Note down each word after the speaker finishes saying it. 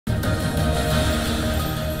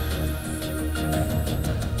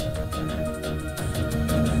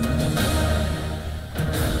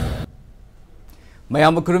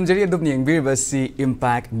Mayam kurumjari adum yengbiribasi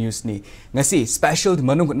Impact News ni. Ngasi special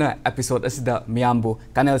Manung Hutna episode asida Miyambu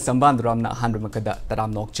Kanel Shambanduram na hanba makada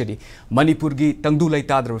taram nokchari Manipur gi tangdu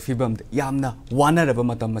laitadra fibam yamna wanaraba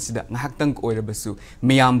matam masida ngahaktang oirabasu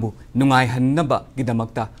Miyambu nungai hannaba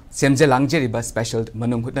gidamakta semje langjeriba special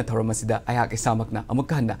Manung Hutna thoromasida ayak isamakna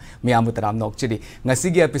amukhanna Miyambu taram nokchari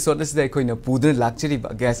ngasi gi episode asida koina pudra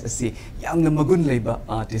lakchariba guest asi yamna magun leiba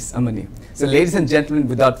artist amani. So ladies and gentlemen,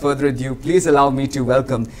 without further ado, please allow me to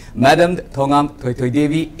welcome Madam THONGAM Thoithoi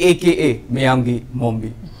Devi aka Kanel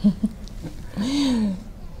Mombi.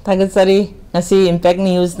 Tagasari ngasi Impact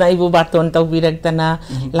News na ibu baton tau biragtana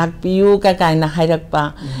lakpiu ka kaina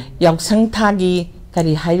hairakpa yaksang thagi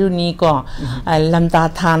kari hairuni ko lamta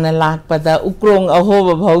thana lakpada ukrong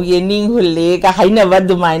ahoba bhau ye ning hulle ka haina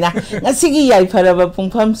wadumaina ngasi gi yai pharaba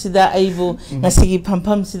pungpham sida aibu ngasi gi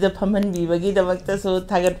phampham sida phaman bibagi damakta so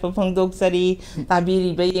thagat phang dok sari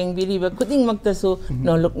tabiri ba yengbiri ba khuding makta so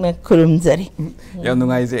nolokna khurum jari ya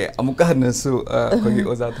nungai je amuka hanasu kogi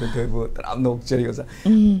oza thoi bu taram nok chari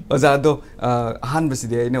oza do han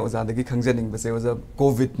baside ina oza dagi khangjaning base oza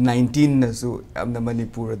COVID-19 nasu amna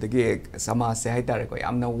Manipur dagi samase hai ko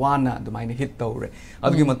yamna wana dumaina hit tawre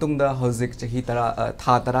adugi matungda hozik chahi tara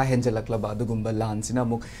tha tara henjalaklaba adugumba lansina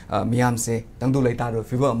muk miyam se tangdu laitaro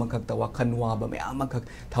fiba amakak ta wakhan waba miyam amakak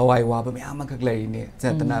thawai waba miyam amakak laine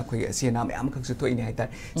jatana khoi asena miyam amakak su thoini haitar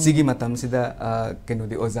sigi matam sida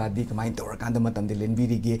kenodi ozadi kamain tor kanda matam de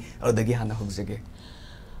lenbirige adagi hana hojege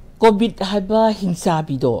COVID haba hingsa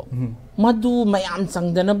bido madu mayam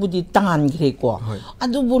sangdana budi tan gre ko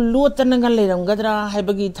adu bu lotana ga leram gadra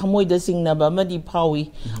haibagi thamoi da singna ba madi phawi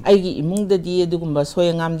aigi imung da di adugumba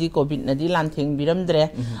soyangam di COVID na di lantheng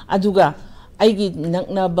biramdre aduga aigi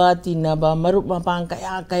nakna ba tina ba marup mapang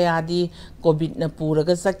kaya kaya di COVID na pura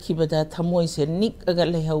ga sakhibada thamoi se nik aga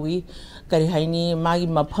lehawi kari haini magi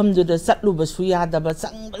maphamdu da satlu ba suya da ba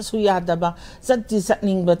sang ba suya da ba satti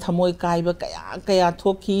satning ba thamoi kai ba kaya kaya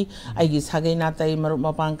thoki aigi sagai na tai marup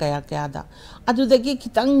mapang kaya kaya da adu dagi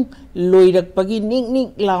kitang loirak pagi nik nik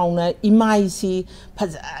launa imai si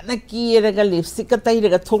phajana kiraga lipstick ka tai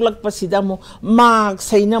raga thoklak pasida mo mak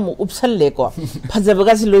saina mo upsalle ko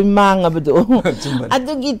phajabaga si loi mang abdu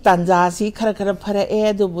adugi tanja si khara khara phara e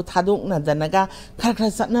adu bu thadok na danaga khara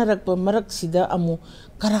khara satna rakpa marak sida amu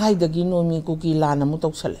karai dagi nomi ko ki lana mu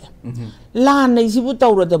toksale lan nei sibu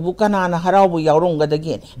tawrada bu kanana haraw bu yawrong ga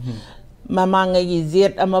dagi ni mamanga gi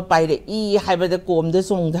zet ama paire I haibada kom da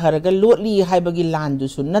song dharaga lotli haibagi lan du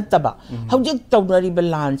su nataba hawjik tawnari ba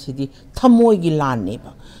lan sidi thamoi gi lan ne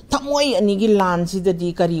ba thamoi ani gi lan sida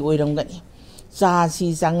di kari oiram ga ni sa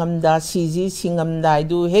si sangamda si ji singamda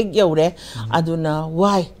du hek yawre aduna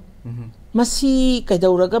wai masi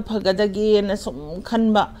kaidawraga phagadagi na sum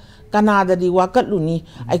khanba Kanada di wakat luni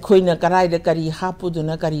ay koy na karay da kari hapo do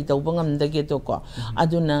na kari daw bangam da geto ko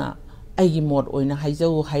aduna ay gimot oy na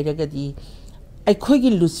hayjaw hayraga di ay koy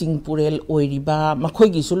gi lusing purel oy riba makoy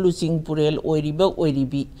gi su lusing purel oy riba oy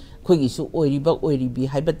ribi koy gi su oy ribi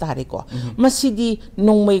hayba tare ko masidi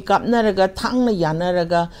nong may kap naraga thang na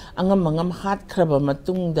yanaraga angam mangam hat khraba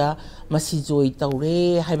matungda masi joy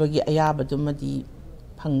tawre haybagi ayaba dumadi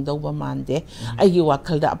phangdaw ba mande ay gi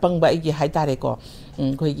wakalda apangba ay gi haytare ko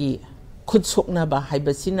koi gi khud sokna ba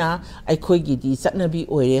haibasina ai khoi gi di satnabi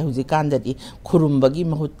oire hujikanda di khurumbagi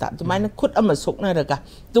mahutta tumaina khud ama sokna raga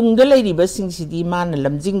tungda leiri ba singsidi mana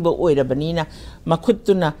lamjing ba oira banina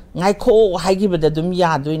makhuttuna ngai kho haigi bada dum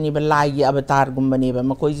ya doini ba lai avatar gumbane ba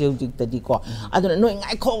makoi je hujik tadi ko aduna noi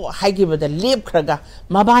ngai kho haigi bada lep khraga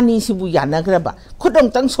mabani sibu yanagra ba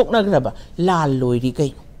khudong tang sokna graba la loiri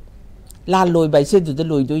kai la loi bai se du de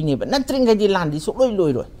loi doi ne ba natring ga di lan di sok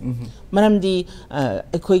loi manam di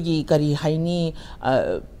ekhoi gi kari haini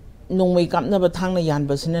nongmei kap na ba thang na yan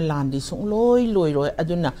ba sina lan di sok loi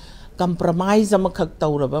aduna compromise ama khak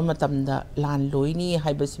tawraba matamda lan loi ni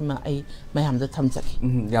haibasima ai mayam da thamjaki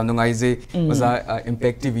yam nungai je maza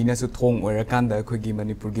Impact TV na su thong oira kanda khoi gi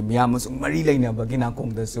Manipur gi miyam su mari leina ba gina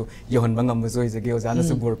kong da su yohon bangam zo je ge ozana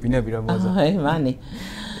su bor pina bira mo ai mani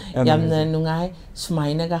yamna nungai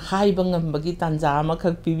sumaina ga haiba ngambagi tanja ama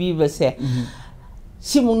khak pibi base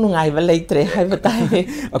simung nungai ba leitre haiba tai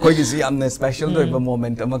akoi gi si amna special do ba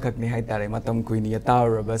moment ama khak ni hai tare matam kui ni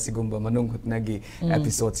tar ba sigumba Manung Hutna gi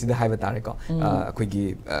episode sida haiba tare ko akoi gi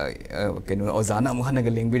kenu ozana mu hana ga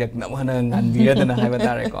lengbirak na hana ngan bira dana haiba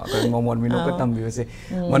tare ko akoi momon minok ka tam bi se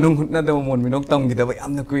Manung Hutna da momon minok tam gi da ba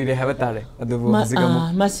amna kui re haiba tare adu bu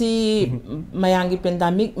sigam masi mayangi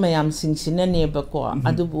pandemic mayam singsina ne ba ko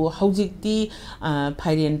adu bu hojik ti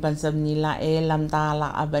phairen pansam ni la e lamta la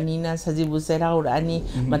abanina sajibu serau ani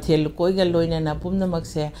mathel koi ga loina na pumna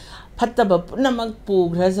makse phatta ba puna mak pu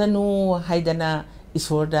grajanu haidana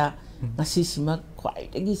isorda ngasi sima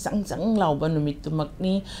ꯈ꯭ꯋꯥꯏꯗꯒꯤ ꯆꯪ ꯂꯥꯎꯕ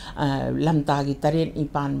ꯅꯨꯃꯤꯠꯇꯨꯃꯛꯅꯤ ꯂꯝꯇꯥꯒꯤ ꯇꯔꯦꯠ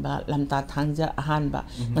ꯅꯤꯄꯥꯟꯕ ꯂꯝꯇꯥ ꯊꯥꯡꯖ ꯑꯍꯥꯟꯕ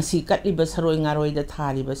ꯉꯁꯤ ꯀꯠꯂꯤꯕ ꯁꯔꯣꯏ ꯉꯥꯔꯣꯏꯗ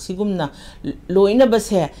ꯊꯥꯔꯤꯕ ꯁꯤꯒꯨꯝꯅ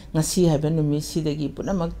ꯂꯣꯏꯅꯕꯁꯦ ꯉꯁꯤ ꯍꯥꯏꯕ ꯅꯨꯃꯤꯠꯁꯤꯗꯒꯤ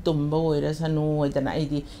ꯄꯨꯝꯅꯃꯛ ꯇꯨꯝꯕ ꯑꯣꯏꯔꯁꯅꯨ ꯍꯥꯏꯗꯅ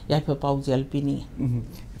ꯑꯩꯗꯤ ꯌꯥꯏꯐ ꯄꯥꯎꯖꯦꯜ ꯄꯤꯅꯤꯡꯉꯤ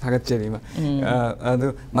ꯊꯥꯒꯠꯆꯔꯤ ꯑꯗꯨ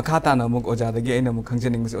ꯃꯈꯥ ꯇꯥꯅ ꯑꯃꯨꯛ ꯑꯣꯖꯥꯗꯒꯤ ꯑꯩꯅ ꯑꯃꯨꯛ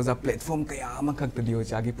ꯈꯪꯖꯅꯤꯡꯕꯁꯦ ꯑꯣꯖꯥ ꯄ꯭ꯂꯦꯠꯐꯣꯝ ꯀꯌꯥ ꯑꯃꯈꯛꯇꯗꯤ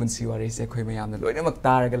ꯑꯣꯖꯥꯒꯤ ꯄꯨꯟꯁꯤ ꯋꯥꯔꯤꯁꯦ ꯑꯩꯈꯣꯏ ꯃꯌꯥꯝꯅ ꯂꯣꯏꯅꯃꯛ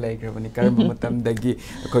ꯇꯥꯔꯒ ꯂꯩꯈ꯭ꯔꯕꯅꯤ ꯀꯔꯝꯕ ꯃꯇꯝꯗꯒꯤ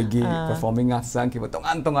ꯑꯩꯈꯣꯏꯒꯤ ꯄꯔꯐꯣꯔꯃꯤꯡ ꯑꯥꯔꯠꯁ ꯆꯪꯈꯤꯕ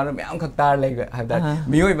ꯇꯣꯉꯥꯟꯕ ꯃꯌꯥꯝꯈꯛ ꯇꯥꯔ ꯂꯩꯈ꯭ꯔꯦ ꯍꯥꯏꯕꯇꯥꯔꯦ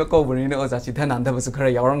ꯃꯤꯑꯣꯏꯕ ꯀꯧꯕꯅꯤꯅ ꯑꯣꯖꯥ ꯆꯤꯊ ꯅꯥꯟꯗꯕꯁꯨ ꯈꯔ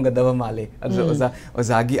ꯌꯥꯎꯔꯝꯒꯗꯕ ꯃꯥꯜꯂꯦ ꯑꯗꯨ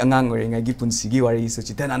ꯑꯣꯖꯥꯒꯤ ꯑꯉꯥꯡ ꯑꯣꯏꯔꯤꯉꯩꯒꯤ ꯄꯨꯟꯁꯤꯒꯤ ꯋꯥꯔꯤꯁꯨ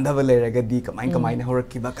ꯆꯤꯊ ꯅꯥꯟꯗꯕ ꯂꯩꯔꯒꯗꯤ ꯀꯃꯥꯏꯅ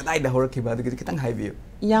ꯍꯧꯔꯛꯈꯤꯕ ꯀꯗꯥꯏꯗ ꯍꯧꯔꯛꯈꯤꯕ ꯑꯗꯨꯒꯤꯗꯤ ꯈꯤꯇꯪ ꯍꯥꯏꯕꯤꯌꯨ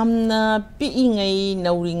ꯌꯥꯝꯅ ꯄꯤꯛꯏꯉꯩ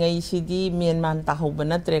ꯅꯧꯔꯤꯉꯩꯁꯤꯗꯤ ꯃꯦꯟꯃꯥꯟ ꯇꯥꯍꯧꯕ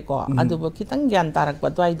ꯅꯠꯇ꯭ꯔꯦꯀꯣ ꯑꯗꯨꯕꯨ ꯈꯤꯇꯪ ꯒ꯭ꯌꯥꯟ ꯇꯥꯔꯛꯄ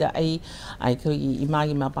ꯑꯗꯨꯋꯥꯏꯗ ꯑꯩꯈꯣꯏꯒꯤ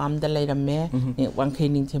ꯏꯃꯥꯒꯤ ꯃꯄꯥꯝꯗ ꯂꯩꯔꯝꯃꯦ ꯋꯥꯡꯈꯩ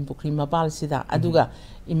ꯅꯤꯡꯊꯦꯝ ꯄꯨꯈ꯭ꯔꯤ ꯃꯄꯥꯜꯁꯤꯗ ꯑꯗꯨꯒ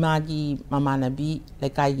ꯏꯃꯥꯒꯤ ꯃꯃꯥꯟꯅꯕꯤ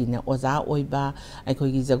ꯂꯩꯀꯥꯏꯒꯤꯅ ꯑꯣꯖꯥ ꯑꯣꯏꯕ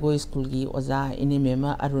ꯑꯩꯈꯣꯏꯒꯤ ꯖꯒꯣꯏ ꯁ꯭ꯀꯨꯜꯒꯤ ꯑꯣꯖꯥ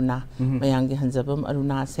ꯏꯅꯦꯃꯦꯝꯃ ꯑꯔꯨꯅꯥ ꯃꯌꯥꯝꯒꯤ ꯍꯟꯖꯕꯝ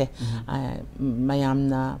ꯑꯔꯨꯅꯥꯁꯦ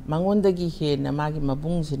ꯃꯌꯥꯝꯅ ꯃꯉꯣꯟꯗꯒꯤ ꯍꯦꯟꯅ ꯃꯥꯒꯤ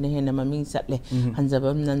ꯃꯕꯨꯡꯁꯤꯅ ꯍꯦꯟꯅ ꯃꯃꯤꯡ ꯆꯠꯂꯦ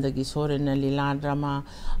ꯍꯟꯖꯕꯝ ꯅꯟꯗꯀꯤꯁꯣꯔꯅ ꯂꯤꯂꯥ ꯗ꯭ꯔꯃꯥ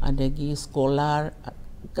ꯑꯗꯒꯤ ꯁ꯭ꯀꯣꯂꯥꯔ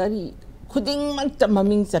ꯀꯔꯤ ꯈꯨꯗꯤꯡꯃꯛꯇ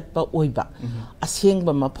ꯃꯃꯤꯡ ꯆꯠꯄ ꯑꯣꯏꯕ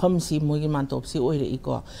ꯑꯁꯦꯡꯕ ꯃꯐꯝꯁꯤ ꯃꯣꯏꯒꯤ ꯃꯥꯟꯇꯣꯞꯁꯤ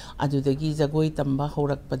ꯑꯣꯏꯔꯛꯏꯀꯣ ꯑꯗꯨꯗꯒꯤ ꯖꯒꯣꯏ ꯇꯝꯕ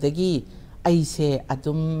ꯍꯧꯔꯛꯄꯗꯒꯤ ꯑꯩꯁꯦ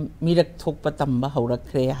ꯑꯗꯨꯝ ꯃꯤꯔꯛ ꯊꯣꯛꯄ ꯇꯝꯕ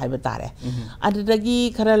ꯍꯧꯔꯛꯈ꯭ꯔꯦ ꯍꯥꯏꯕ ꯇꯥꯔꯦ ꯑꯗꯨꯗꯒꯤ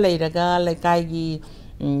ꯈꯔ ꯂꯩꯔꯒ ꯂꯩꯀꯥꯏꯒꯤ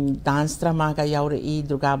ꯗꯥꯟꯁ ꯗ꯭ꯔꯃꯥꯒ ꯌꯥꯎꯔꯛꯏ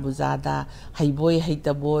ꯗꯨꯔꯒꯥ ꯄꯨꯖꯥꯗ ꯍꯩꯕꯣꯏ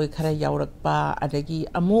ꯍꯩꯇꯕꯣꯏ ꯈꯔ ꯌꯥꯎꯔꯛꯄ ꯑꯗꯒꯤ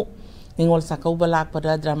ꯑꯃꯨꯛ ꯅꯤꯡꯉꯣꯜ ꯆꯥꯛꯀꯧꯕ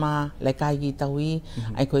ꯂꯥꯛꯄꯗ ꯗ꯭ꯔꯃꯥ ꯂꯩꯀꯥꯏꯒꯤ ꯇꯧꯏ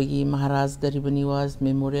ꯑꯩꯈꯣꯏꯒꯤ ꯃꯍꯥꯔꯥꯖ ꯒꯔꯤꯕ ꯅꯤꯋꯥꯖ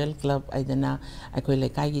ꯃꯦꯃꯣꯔꯤꯌꯦꯜ ꯀ꯭ꯂꯕ ꯍꯥꯏꯗꯅ ꯑꯩꯈꯣꯏ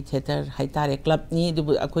ꯂꯩꯀꯥꯏꯒꯤ ꯊꯤꯌꯦꯇꯔ ꯍꯥꯏꯇꯥꯔꯦ ꯀ꯭ꯂꯕꯅꯤ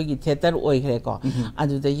ꯑꯗꯨꯕꯨ ꯑꯩꯈꯣꯏꯒꯤ ꯊꯤꯌꯦꯇꯔ ꯑꯣꯏꯈ꯭ꯔꯦꯀꯣ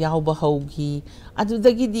ꯑꯗꯨꯗ ꯌꯥꯎꯕ ꯍꯧꯈꯤ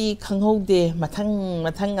ꯑꯗꯨꯗꯒꯤꯗꯤ ꯈꯪꯍꯧꯗꯦ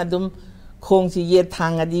ꯃꯊꯪ ꯑꯗꯨꯝ ꯈꯣꯡꯁꯤ ꯌꯦꯠ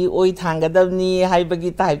ꯊꯥꯡꯉꯗꯤ ꯑꯣꯏ ꯊꯥꯡꯒꯗꯕꯅꯤ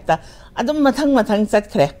ꯍꯥꯏꯕꯒꯤ ꯇꯥꯏꯞꯇ ꯑꯗꯨꯝ ꯃꯊꯪ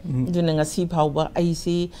ꯆꯠꯈ꯭ꯔꯦ ꯑꯗꯨꯅ ꯉꯁꯤ ꯐꯥꯎꯕ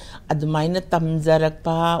ꯑꯩꯁꯤ ꯑꯗꯨꯃꯥꯏꯅ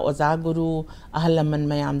ꯇꯝꯖꯔꯛꯄ ꯑꯣꯖꯥ ꯒꯨꯔꯨ ꯑꯍꯜ ꯂꯃꯟ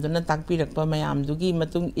ꯃꯌꯥꯝꯗꯨꯅ ꯇꯥꯛꯄꯤꯔꯛꯄ ꯃꯌꯥꯝꯗꯨꯒꯤ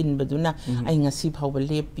ꯃꯇꯨꯡ ꯏꯟꯕꯗꯨꯅ ꯑꯩ ꯉꯁꯤ ꯐꯥꯎꯕ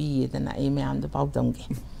ꯂꯦꯞꯄꯤꯗꯅ ꯑꯩ ꯃꯌꯥꯝꯗ ꯄꯥꯎꯗꯝꯒꯦ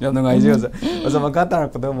ꯌꯥꯝ ꯅꯨꯡꯉꯥꯏꯖꯩ ꯑꯣꯖꯥ ꯃꯈꯥ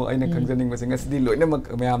ꯇꯥꯔꯛꯄꯗ ꯑꯃꯨꯛ ꯑꯩꯅ ꯈꯪꯖꯅꯤꯡꯕꯁꯦ ꯉꯁꯤꯗꯤ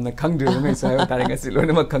ꯂꯣꯏꯅꯃꯛ ꯃꯌꯥꯝꯅ ꯈꯪꯗ꯭ꯔꯤꯕꯉꯩꯁꯨ ꯍꯥꯏꯕ ꯇꯥꯔꯦ ꯉꯁꯤ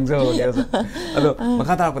ꯂꯣꯏꯅꯃꯛ ꯈꯪꯖꯍꯧꯔꯒꯦ ꯑꯣꯖꯥ ꯑꯗꯣ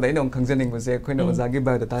ꯃꯈꯥ ꯇꯥꯔꯛꯄꯗ ꯑꯩꯅ ꯑꯃꯨꯛ ꯈꯪꯖꯅꯤꯡꯕꯁꯦ ꯑꯩꯈꯣꯏꯅ ꯑꯣꯖꯥꯒꯤ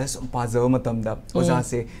ꯕꯥꯏꯑꯣꯗꯥꯇꯥꯁꯦ ꯁꯨꯝ ꯄꯥꯖꯕ ꯃꯇꯝꯗ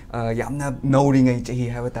ꯑꯣꯖꯥꯁꯦ ꯌꯥꯝꯅ ꯅꯧꯔꯤꯉꯩ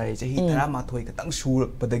ꯆꯍꯤ ꯍꯥꯏꯕ ꯇꯥꯔꯦ ꯆꯍꯤ 11 ꯈꯛꯇꯪ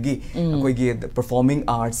ꯁꯨꯔꯛꯄꯗꯒꯤ ꯑꯩꯈꯣꯏꯒꯤ ꯄꯔꯐꯣꯔꯃꯤꯡ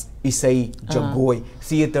ꯑꯥꯔꯠꯁ ꯏꯁꯩ ꯖꯒꯣꯏ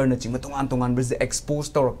ꯊꯤꯌꯦꯇꯔꯅꯆꯤꯡꯕ ꯇꯣꯉꯥꯟꯕꯁꯦ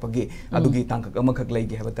ꯑꯦꯛꯁꯄꯣꯖ ꯇꯧꯔꯛꯄꯒꯤ ꯑꯗꯨꯒꯤ ꯇꯥꯡꯀꯛ ꯑꯃꯈꯛ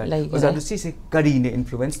ꯂꯩꯒꯦ ꯍꯥꯏꯕ ꯇꯥꯔꯦ ꯑꯣꯖꯥ ꯑꯗꯨ ꯁꯤꯁꯦ ꯀꯔꯤꯅ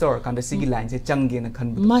ꯏꯟꯐ꯭ꯂꯨꯋꯦꯟꯁ ꯇꯧꯔꯀꯥꯟꯗ ꯁꯤꯒꯤ ꯂꯥꯏꯟꯁꯦ ꯆꯪꯒꯦꯅ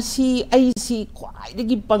ꯈꯟꯕꯗꯣ ꯃꯁꯤ ꯑꯩꯁꯤ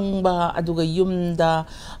ꯈ꯭ꯋꯥꯏꯗꯒꯤ ꯄꯪꯕ ꯑꯗꯨꯒ ꯌꯨꯝꯗ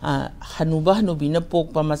ꯍꯅꯨꯕꯤꯅ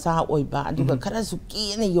ꯄꯣꯛꯄ ꯃꯆꯥ ꯑꯣꯏꯕ ꯑꯗꯨꯒ ꯈꯔꯁꯨ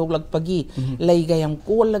ꯀꯦꯅ ꯌꯣꯛꯂꯛꯄꯒꯤ ꯂꯩꯒ ꯌꯥꯝ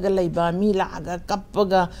ꯀꯣꯜꯂꯒ ꯂꯩꯕ ꯃꯤ ꯂꯥꯛꯑꯒ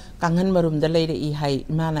ꯀꯞꯄꯒ ꯀꯥꯡꯍꯟ ꯃꯔꯨꯝꯗ ꯂꯩꯔꯛꯏ ꯍꯥꯏ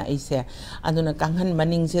ꯏꯃꯥꯅ ꯑꯩꯁꯦ ꯑꯗꯨꯅ ꯀꯥꯡꯍꯟ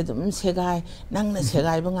ꯃꯅꯤꯡꯁꯦ ꯑꯗꯨꯝ ꯁꯦꯒꯥꯏ ꯅꯪꯅ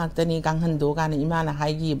ꯁꯦꯒꯥꯏꯕ ꯉꯥꯛꯇꯅꯤ ꯀꯥꯡꯍꯟꯗꯣ ꯀꯥꯟꯅ ꯏꯃꯥꯅ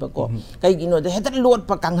ꯍꯥꯏꯈꯤꯕꯀꯣ ꯀꯩꯒꯤꯅꯣꯗ ꯍꯦꯛꯇ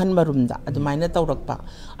ꯂꯣꯠꯄ ꯀꯥꯡꯍꯟ ꯃꯔꯨꯝꯗ ꯑꯗꯨꯃꯥꯏꯅ ꯇꯧꯔꯛꯄ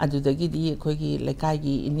ꯑꯗꯨꯗꯒꯤꯗꯤ ꯑꯩꯈꯣꯏꯒꯤ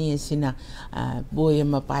ꯂꯩꯀꯥꯏꯒꯤ ꯏꯅꯦꯁꯤꯅ ꯕꯣꯏ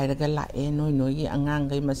ꯑꯃ ꯄꯥꯏꯔꯒ ꯂꯥꯛꯑꯦ ꯅꯣꯏꯒꯤ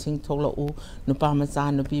ꯑꯉꯥꯡꯈꯩ ꯃꯁꯤꯡ ꯊꯣꯛꯂꯛꯎ ꯅꯨꯄꯥ ꯃꯆꯥ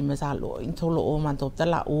ꯅꯨꯄꯤ ꯃꯆꯥ ꯂꯣꯏ ꯊꯣꯛꯂꯛꯑꯣ ꯃꯥꯟꯇꯣꯞꯇ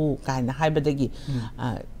ꯂꯥꯛꯎ ꯀꯥꯏꯅ ꯍꯥꯏꯕꯗꯒꯤ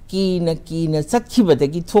ꯀꯤꯅ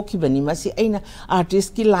ꯆꯠꯈꯤꯕꯗꯒꯤ ꯊꯣꯛꯈꯤꯕꯅꯤ ꯃꯁꯤ ꯑꯩꯅ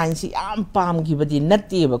ꯑꯥꯔꯇꯤꯁꯀꯤ ꯂꯥꯏꯟꯁꯤ ꯌꯥꯝ ꯄꯥꯝꯈꯤꯕꯗꯤ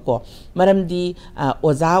ꯅꯠꯇꯦꯕꯀꯣ ꯃꯔꯝꯗꯤ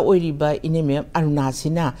ꯑꯣꯖꯥ ꯑꯣꯏꯔꯤꯕ ꯏꯅꯦꯃꯦꯝ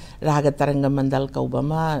ꯑꯔꯨꯅꯥꯁꯤꯅ ꯔꯥꯒ ꯇꯔꯪꯒ ꯃꯟꯗꯜ ꯀꯧꯕ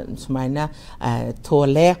ꯑꯃ ꯁꯨꯃꯥꯏꯅ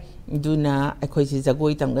ꯊꯣꯜꯂꯦ ꯑꯗꯨꯅ ꯑꯩꯈꯣꯏꯁꯤ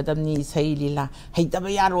ꯖꯒꯣꯏ ꯇꯝꯒꯗꯕꯅꯤ ꯏꯁꯩ ꯂꯤꯂꯥ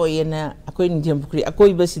ꯍꯩꯇꯕ ꯌꯥꯔꯣꯏꯅ ꯑꯩꯈꯣꯏ ꯅꯤꯡꯊꯦꯝ ꯄꯨꯈ꯭ꯔꯤ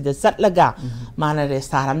ꯑꯀꯣꯏꯕꯁꯤꯗ ꯆꯠꯂꯒ ꯃꯥꯅ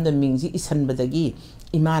ꯔꯦꯁꯇꯥꯔ ꯑꯃꯗ ꯃꯤꯡꯁꯤ ꯏꯁꯟꯕꯗꯒꯤ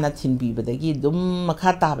ꯏꯃꯥꯅ ꯊꯤꯟꯕꯤꯕꯗꯒꯤ ꯑꯗꯨꯝ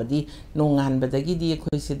ꯃꯈꯥ ꯇꯥꯕꯗꯤ ꯅꯣꯡꯉꯥꯟꯕꯗꯒꯤꯗꯤ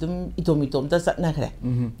ꯑꯩꯈꯣꯏꯁꯦ ꯑꯗꯨꯝ ꯏꯇꯣꯝꯇ ꯆꯠꯅꯈ꯭ꯔꯦ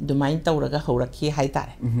ꯑꯗꯨꯃꯥꯏꯅ ꯇꯧꯔꯒ ꯍꯧꯔꯛꯈꯤ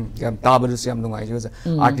ꯍꯥꯏꯇꯥꯔꯦ ꯌꯥꯝ ꯇꯥꯕꯗꯁꯨ ꯌꯥꯝ ꯅꯨꯡꯉꯥꯏꯖꯩ ꯑꯣꯖꯥ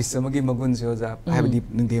ꯑꯥꯔꯇꯤꯁ ꯑꯃꯒꯤ ꯃꯒꯨꯟꯁꯦ ꯑꯣꯖꯥ ꯍꯥꯏꯕꯗꯤ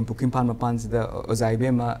ꯅꯤꯡꯊꯦꯝ ꯄꯨꯈ꯭ꯔꯤꯝꯐꯥꯟ ꯃꯄꯥꯟꯁꯤꯗ ꯑꯣꯖꯥ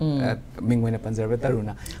ꯏꯕꯦꯝꯃ ꯃꯤꯡ ꯑꯣꯏꯅ ꯄꯟꯖꯔꯕ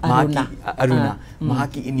ꯇꯔꯨꯅ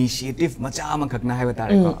ꯃꯍꯥꯛꯀꯤ ꯏꯅꯤꯁꯤꯌꯦꯇꯤꯚ ꯃꯆꯥ ꯑꯃꯈꯛꯅ ꯍꯥꯏꯕ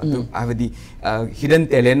ꯇꯥꯔꯦꯀꯣ ꯑꯗꯨ ꯍꯥꯏꯕꯗꯤ ꯍꯤꯗꯟ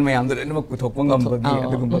ꯇꯦꯂꯦꯟ ꯃꯌꯥꯝꯗꯣ ꯂꯣꯏꯅꯃꯛ ꯄꯨꯊꯣꯛꯄ ꯉꯝꯕꯒꯤ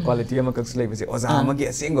ꯑꯗꯨꯒꯨꯝꯕ ꯀ꯭ꯋꯥꯂꯤꯇꯤ ꯑꯃꯈꯛꯁꯨ ꯂꯩꯕꯁꯦ ꯑꯣꯖꯥ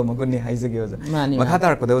ꯑꯃꯒꯤ ꯑꯁꯦꯡꯕ ꯃꯒꯨꯟꯅꯤ ꯍꯥꯏꯖꯒꯦ ꯑꯣꯖꯥ ꯃꯈꯥ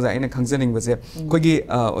ꯇꯥꯔꯛꯄꯗ ꯑꯣꯖꯥ ꯑꯩꯅ ꯈꯪꯖꯅꯤꯡꯕꯁꯦ ꯑꯩꯈꯣꯏꯒꯤ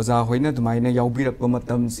ꯑꯣꯖꯥ ꯍꯣꯏꯅ ꯑꯗꯨꯃꯥꯏꯅ ꯌꯥꯎꯕꯤꯔꯛꯄ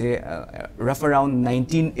ꯃꯇꯝꯁꯦ ꯔꯐ ꯑꯔꯥꯎꯟ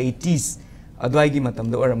 1980s ꯑꯗꯨꯋꯥꯏꯒꯤ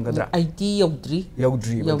ꯃꯇꯝꯗ ꯑꯣꯏꯔꯝꯒꯗ꯭ꯔꯥ 80 ꯌꯧꯗ꯭ꯔꯤ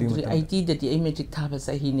 80ꯗꯗꯤ ꯑꯩ ꯃꯦꯇ꯭ꯔꯤꯛ ꯊꯥꯕ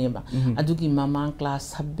ꯆꯍꯤꯅꯦꯕ ꯑꯗꯨꯒꯤ ꯃꯃꯥꯡ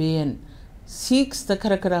ꯀ꯭ꯂꯥꯁ 7 6ꯇ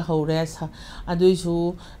ꯈꯔ ꯍꯧꯔꯦ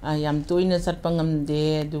ꯑꯗꯨꯏꯁꯨ ꯌꯥꯝ ꯇꯣꯏꯅ ꯆꯠꯄ ꯉꯝꯗꯦ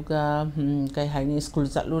ꯑꯗꯨꯒ ꯀꯩ ꯍꯥꯏꯅꯤ ꯁ꯭ꯀꯨꯜ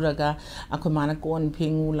ꯆꯠꯂꯨꯔꯒ ꯑꯩꯈꯣꯏ ꯃꯥꯅ ꯀꯣꯟ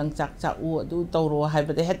ꯐꯦꯡꯉꯨ ꯂꯪꯆꯥꯛ ꯆꯥꯛꯎ ꯑꯗꯨ ꯇꯧꯔꯣ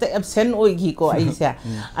ꯍꯥꯏꯕꯗ ꯍꯦꯛꯇ ꯑꯦꯕꯁꯦꯟ ꯑꯣꯏꯈꯤꯀꯣ ꯑꯩꯁꯦ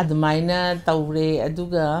ꯑꯗꯨꯃꯥꯏꯅ ꯇꯧꯔꯦ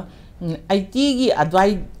ꯑꯗꯨꯒ 80ꯒꯤ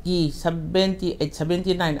ꯑꯗꯨꯋꯥꯏꯒꯤ 78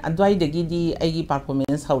 79 ꯑꯗꯨꯋꯥꯏꯗꯒꯤꯗꯤ ꯑꯩꯒꯤ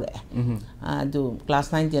ꯄꯔꯐꯣꯔꯃꯦꯟꯁ ꯍꯧꯔꯛꯑꯦ ꯑꯗꯨ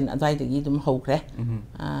ꯀ꯭ꯂꯥꯁ 9 10 ꯑꯗꯨꯋꯥꯏꯗꯒꯤ ꯑꯗꯨꯝ ꯍꯧꯈ꯭ꯔꯦ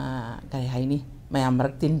ꯀꯔꯤ ꯍꯥꯏꯅꯤ mayam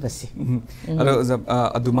marak tin basi alo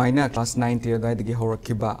adumaina class 9 tier dai dagi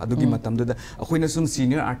horakiba adugi matamda da akoina sum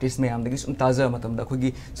senior artist mayam dagi sum taza matamda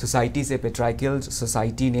akogi society se patriarchal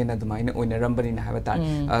society ne na adumaina oina rambani na habata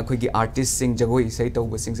akogi artist sing jagoi sei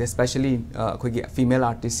tawba sing especially akogi female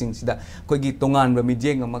artist sing sida akogi tongan ba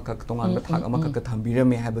mijeng amakak tongan ba thak amakak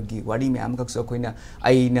thambirame habagi wari mayam kak so akoina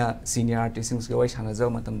aina senior artist sing se wai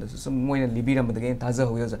sanaja matamda sum moina libiram dagi taza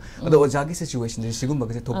hoya ado ojagi situation sigum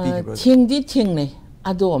ba se thokpi bro thingdi thingne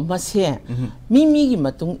ado mase mimi gi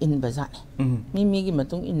matung in bazane mimi gi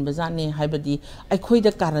matung in bazane haibadi aikhoi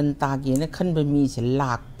da karan ta ge na khanba mi se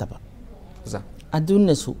lak taba za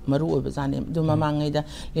aduna su maru bazane du mamangai da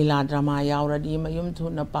lila drama yauradi mayum thu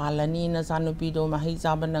na palani na sanupi do mahai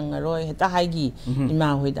sabanang roi heta haigi ima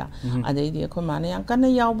hoida adai di ko mane yang kana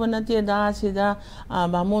yaubana te da sida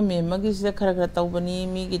ba mo me magi sida khara khara tawbani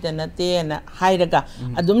mi gi da na te na hairaga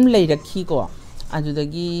adum leirakhi ko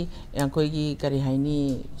adudagi yankoigi kari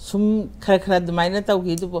haini sum khara khara dumaina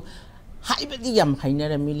tawgi du haibadi yam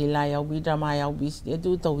hainara milila yaubi drama yaubi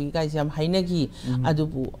edu tawgi kai yam hainagi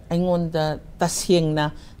adubu aingonda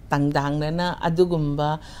tasengna tangdangna adugumba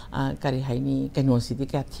kari haini kanosidi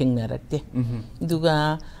ka thengnarakte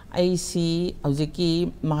duga aisi aujeki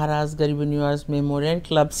Maharaj Garib Niwas Memorial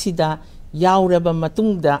Club sida yauraba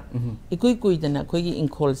matungda ikui kuidana khoigi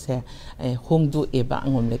inkhol se hongdu eba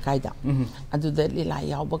angom le kaida aduda lila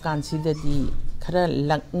yauba kan sida di khara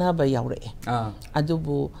lakna ba yaure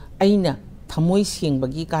adubu aina thamoi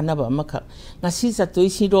sengbagi kanaba amakha ngasi satoi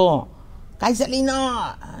siro kai salina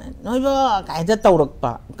noiba kaida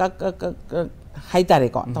tawrakpa haitare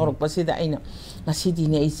ko tawrakpa sida aina ngasi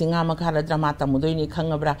dine isi nga makhara drama tamudoi ni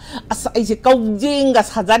khangabra asa isi kaujinga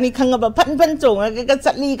sajani khangaba phan phan chonga ka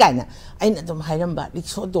chatli kaina aina dum hairamba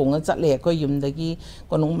rikso donga chatle ko yumdagi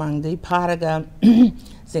konong mangdai pharaga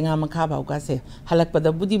senga makha bauka se halakpada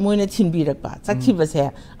budi moina thinbirakpa chakhiba se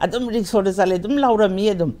adum rikso da chale dum laurami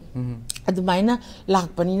adum adumaina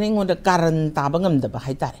lakpani na ngonda karan taba ngamdaba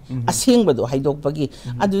haitare asengbado haidokpagi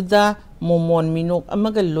aduda momon minok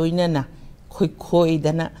amaga loinana khoi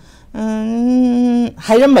dana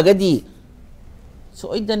hairambagadi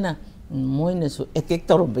soidana moina su attack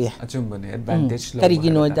torombe achumbane advantage lo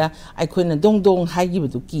kariginoida aikoina dong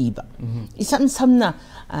haigibadu kiba isam samna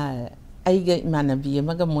aiga manabi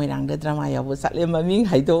amaga moirangda drama yabu sale maming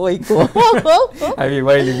haido oiko ai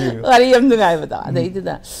wai libi ari yam dungai bata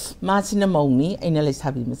adaida masina mauni aina le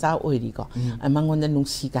sabi macha oiri ko amangonda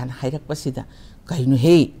nungsi kan hairak pasida kainu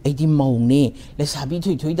he aidi mauni le sabi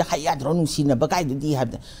thoi da haya dro nungsi na bagai di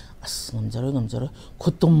habda as ngamjaro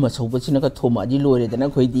khutum ma sobachina ka thoma di lore dana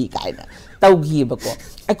khoi di kaina tawgi bako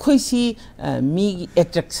akhoi si mi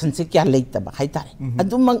attraction se kya leita ba haitare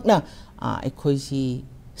adumakna akhoi si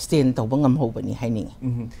stand tawba ngam hobani haining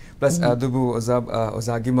plus adubu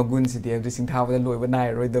ozagi magun si everything thawada loiba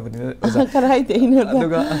nai roidabani oza karai te ina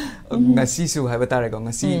aduga ngasi su haiba tare ko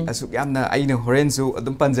ngasi asuk yamna aina horen su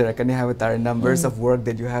adum panjara kani haiba tare numbers of work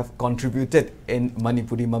that you have contributed in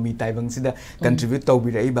Manipuri mami taibang sida contribute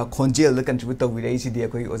tawbirai ba khonjel da contribute tawbirai si dia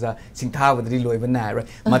koi oza singthawada ri loiba nai right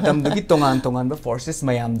matam dugi tongan ba forces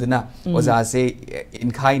mayam duna oza se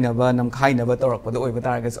in khaina ba nam khaina ba torak pada oiba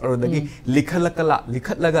tare gas orodagi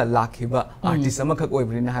likhatlaga lakhiba artist amakak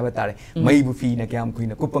oibrina haiba tare mai bu fi na kyam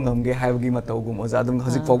kuina kupangam ge haibagi matawgum oza dum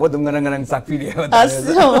hajik fawba dum ngarang sakpiri haiba tare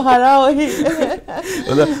asro harawi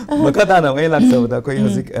oza makata na mai laksa da koi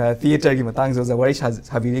hajik theater gi matang zo za wari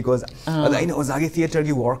sabiri ko oza aina oza gi theater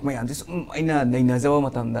gi work mai antis aina naina zawa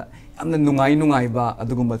matamda amna nungai ba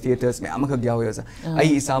adugumba theaters me amaka gyawe oza ai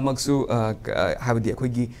isamaksu habdi akoi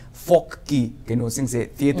gi folk ki keno singse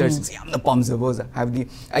theaters sing amna pamjabo oza habdi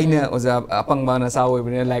aina oza apangba na sawe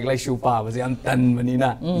bene like show pa ba yam tan manina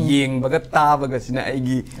yeng baga ta baga sina ai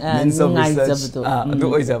gi means of research adu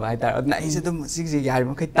oiza ba ta na ai se dum singse yar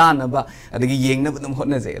ma kai ta na ba adagi yeng na dum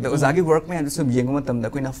hotna je adu oza gi work me andu sum yeng ma tam da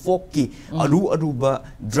koina folk ki aru ba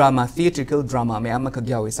drama theatrical drama me amaka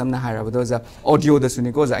gyawe samna hara ba oza audio da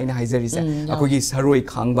suni ko oza aina akogi saroi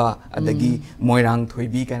khangba adagi moirang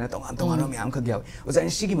thoibi kaina tongan me am khagyaw oza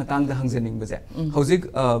sigi matang da hangjaning baje hojik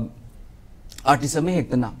artist ame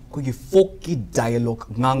hektana kogi folk ki dialogue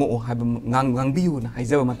ngango hab ngang biu na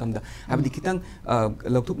haijaba matam da habdi kitang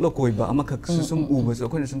lokthuk lokoi ba ama khak sum u ba so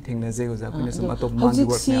khona sum thengna je oza khona sum atop man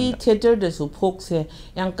work si theater da su folk se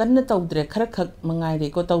yang kanna tawdre khara khak mangai re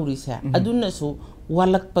ko tawri se aduna su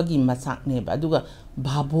walakpagi masak ne ba aduga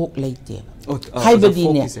bhabok leite haibadi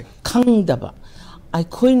ne khangdaba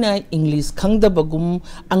aikoina English khangdabagum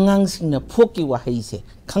angang singna phoki wa haise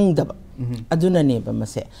khangdaba aduna ne ba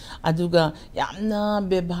mase aduga yamna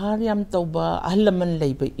bebhar yam tawba ahlaman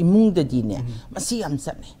leiba imung da dine masi yam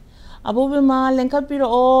satne abobe ma lenka piro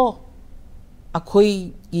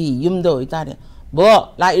ꯑꯩꯈꯣꯏꯒꯤ ꯌꯨꯝꯗ ꯑꯣꯏꯇꯥꯔꯦ ꯕꯣ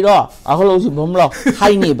ꯂꯥꯛꯏꯔꯣ ꯑꯍꯜ ꯁꯤꯐꯝꯂꯣ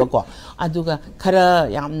ꯍꯥꯏꯅꯦꯕꯀꯣ ꯑꯗꯨꯒ ꯈꯔ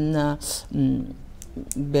ꯌꯥꯝꯅ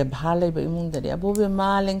ꯕꯦꯕꯥꯔ ꯂꯩꯕ ꯏꯃꯨꯡꯗꯗꯤ ꯑꯕꯣ ꯕꯦꯝꯃ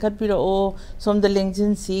ꯂꯦꯡꯈꯠꯄꯤꯔꯛꯑꯣ ꯁꯣꯝꯗ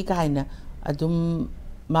ꯂꯦꯡꯁꯤꯟꯁꯤ ꯀꯥꯏꯅ ꯑꯗꯨꯝ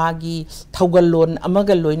ꯃꯥꯒꯤ ꯊꯧꯒꯜꯂꯣꯟ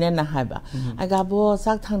ꯑꯃꯒ ꯂꯣꯏꯅꯅ ꯍꯥꯏꯕ ꯑꯩꯒꯥꯕꯣ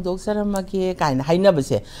ꯆꯥꯛ ꯊꯥꯡꯗꯣꯛꯆꯔꯝꯃꯒꯦ ꯀꯥꯏꯅ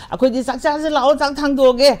ꯍꯥꯏꯅꯕꯁꯦ ꯑꯩꯈꯣꯏꯗꯤ ꯆꯥꯛ ꯆꯥꯁꯦ ꯂꯥꯛꯑꯣ ꯆꯥꯛ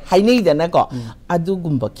ꯊꯥꯡꯗꯣꯛꯑꯒꯦ ꯍꯥꯏꯅꯩꯗꯅꯀꯣ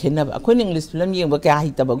ꯑꯗꯨꯒꯨꯝꯕ ꯈꯦꯠꯅꯕ ꯑꯩꯈꯣꯏꯅ ꯏꯪꯂꯤꯁ ꯐꯤꯂꯝ ꯌꯦꯡꯕ ꯀꯌꯥ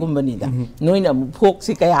ꯍꯩꯇꯕꯒꯨꯝꯕꯅꯤꯗ ꯅꯣꯏꯅ ꯑꯃꯨꯛ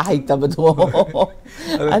ꯐꯣꯛꯁꯤ ꯀꯌꯥ ꯍꯩꯇꯕꯗꯣ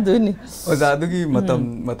ꯑꯗꯨꯅꯤ ꯑꯣꯖꯥ ꯑꯗꯨꯒꯤ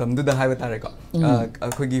ꯃꯇꯝꯗꯨꯗ ꯍꯥꯏꯕ ꯇꯥꯔꯦꯀꯣ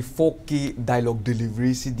ꯑꯩꯈꯣꯏꯒꯤ ꯐꯣꯛꯀꯤ ꯗꯥꯏꯂꯣꯛ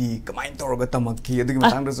ꯗꯦꯂꯤꯚꯔꯤꯁꯤꯗꯤ ꯀꯃꯥꯏꯅ ꯇꯧꯔꯒ ꯇꯝꯃꯛꯈꯤ ꯑꯗꯨꯒꯤ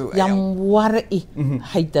ꯃꯇꯥꯡꯗꯁꯨ ꯌꯥꯝ ꯋꯥꯔꯛꯏ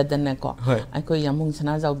ꯍꯩꯇꯗꯅꯀꯣ ꯑꯩꯈꯣꯏ ꯌꯥꯝꯕꯨꯡ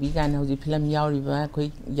ꯁꯅꯥꯖꯥꯎꯕꯤ ꯀꯥꯏꯅ ꯍꯧꯖꯤꯛ ꯐꯤꯂꯝ ꯌꯥꯎꯔꯤꯕ ꯑꯩꯈꯣꯏ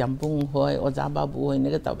ꯌꯥꯝꯕꯨꯡ ꯍꯣꯏ ꯑꯣꯖꯥ ꯕꯥꯕꯨ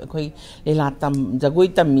ꯍꯣꯏꯅꯒ ꯇꯧꯋꯦ ꯑꯩꯈꯣꯏ ꯂꯤꯂꯥ ꯖꯒꯣꯏ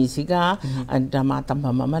ꯇꯝꯃꯤꯁꯤꯒ ꯗ꯭ꯔꯃꯥ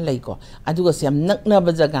ꯇꯝꯐꯝ ꯑꯃ ꯂꯩꯀꯣ ꯑꯗꯨꯒꯁꯦ ꯌꯥꯝ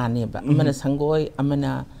ꯅꯛꯅꯕ ꯖꯒꯥꯅꯦꯕ ꯑꯃꯅ ꯁꯪꯒꯣꯏ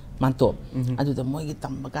ꯑꯃꯅ ꯃꯥꯟꯇꯣꯞ ꯑꯗꯨꯗ ꯃꯣꯏꯒꯤ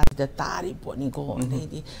ꯇꯝꯕ ꯀꯥꯟꯗ ꯇꯥꯔꯤ ꯄꯣꯠꯅꯤꯀꯣ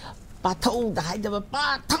ꯑꯗꯩꯗꯤ ꯄꯥꯊꯧꯗ ꯍꯥꯏꯗꯕ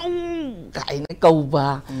ꯄꯥꯊꯧ ꯀꯥꯏꯅ ꯀꯧꯕ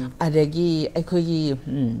ꯑꯗꯒꯤ ꯑꯩꯈꯣꯏꯒꯤ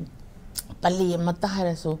ꯄꯂꯦꯝ ꯑꯃꯇ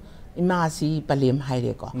ꯍꯥꯏꯔꯁꯨ ꯏꯃꯥꯁꯤ ꯄꯂꯦꯝ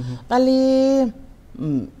ꯍꯥꯏꯔꯦꯀꯣ ꯄꯂꯦꯝ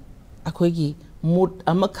ꯑꯩꯈꯣꯏꯒꯤ ꯃꯨꯠ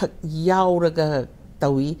ꯑꯃꯈꯛ ꯌꯥꯎꯔꯒ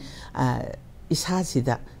ꯇꯧꯏ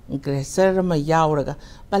ꯏꯁꯥꯁꯤꯗ ꯒ꯭ꯔꯦꯁꯔ ꯑꯃ ꯌꯥꯎꯔꯒ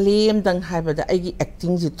ꯄꯂꯦꯝꯗꯪ ꯍꯥꯏꯕꯗ ꯑꯩꯒꯤ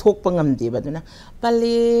ꯑꯦꯛꯇꯤꯡꯁꯤ ꯊꯣꯛꯄ ꯉꯝꯗꯦꯕ ꯑꯗꯨꯅ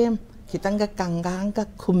ꯄꯂꯦꯝ ꯈꯤꯇꯪꯒ ꯀꯥꯡꯒꯥꯡꯒ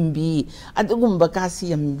ꯈꯨꯝꯕꯤ ꯑꯗꯨꯒꯨꯝꯕ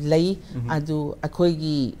ꯀꯥꯁꯤ ꯌꯥꯝ ꯂꯩ ꯑꯗꯨ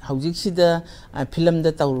ꯑꯩꯈꯣꯏꯒꯤ ꯍꯧꯖꯤꯛꯁꯤꯗ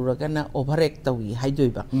ꯐꯤꯂꯝꯗ ꯇꯧꯔꯨꯔꯒꯅ ꯑꯣꯚꯔ ꯑꯦꯛ ꯇꯧꯏ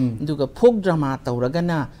ꯍꯥꯏꯗꯣꯏꯕ ꯑꯗꯨꯒ ꯐꯣꯛ ꯗ꯭ꯔꯃꯥ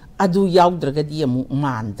ꯇꯧꯔꯒꯅ ꯑꯗꯨ ꯌꯥꯎꯗ꯭ꯔꯒꯗꯤ ꯑꯃꯨꯛ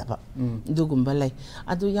ꯃꯥꯟꯗꯕ ꯑꯗꯨꯒꯨꯝꯕ ꯂꯩ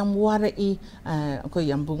ꯑꯗꯨ ꯌꯥꯝ ꯋꯥꯔꯛꯏ ꯑꯩꯈꯣꯏ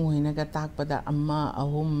ꯌꯥꯝꯕꯨꯡ ꯍꯣꯏꯅꯒ ꯇꯥꯛꯄꯗ 1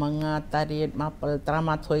 2 3 4 5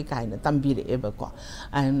 19 ꯀꯥꯏꯅ ꯇꯝꯕꯤꯔꯛꯑꯦꯕꯀꯣ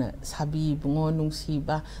ꯑꯗꯨꯅ ꯁꯥꯕꯤ ꯏꯕꯨꯡꯉꯣ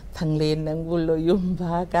ꯅꯨꯡꯁꯤꯕ ꯊꯪꯂꯦꯟ ꯅꯪꯕꯨ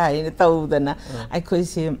ꯂꯣꯌꯨꯝꯕ ꯀꯥꯏꯅ ꯇꯧꯗꯅ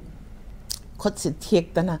ꯑꯩꯈꯣꯏꯁꯦ ꯈꯨꯠꯁꯦ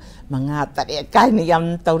ꯊꯦꯛꯇꯅ 5 3 ꯀꯥꯏꯅ ꯌꯥꯝ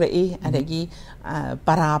ꯇꯧꯔꯛꯏ ꯑꯗꯒꯤ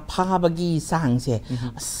ꯄꯔꯥ ꯐꯥꯕꯒꯤ ꯆꯥꯡꯁꯦ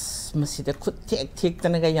ꯃꯁꯤꯗ ꯈꯨꯠ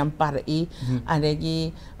ꯊꯦꯛꯇꯅꯒ ꯌꯥꯝ ꯄꯥꯔꯛꯏ ꯑꯗꯒꯤ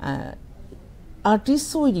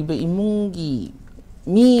ꯑꯥꯔꯇꯤꯁ ꯑꯣꯏꯔꯤꯕ ꯏꯃꯨꯡꯒꯤ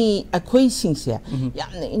ꯃꯤ ꯑꯩꯈꯣꯏꯁꯤꯡꯁꯦ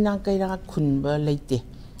ꯌꯥꯝꯅ ꯏꯅꯥꯛ ꯀꯩꯔꯥꯛ ꯈꯨꯟꯕ ꯂꯩꯇꯦ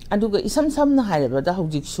ꯑꯗꯨꯒ ꯏꯁꯝ ꯁꯝꯅ ꯍꯥꯏꯔꯕꯗ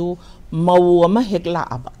ꯍꯧꯖꯤꯛꯁꯨ ꯃꯧ ꯑꯃ ꯍꯦꯛ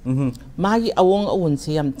ꯂꯥꯛꯑꯕ ꯃꯥꯒꯤ ꯑꯋꯣꯡ ꯑꯑꯣꯟꯁꯦ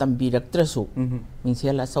ꯌꯥꯝ ꯇꯝꯕꯤꯔꯛꯇ꯭ꯔꯁꯨ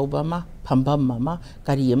ꯃꯤꯡꯁꯦꯜ ꯑꯆꯧꯕ ꯑꯃ ꯐꯝꯐꯝ ꯑꯃ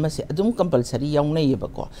ꯀꯔꯤ ꯑꯃꯁꯦ ꯑꯗꯨꯝ ꯀꯝꯄꯜꯁꯔꯤ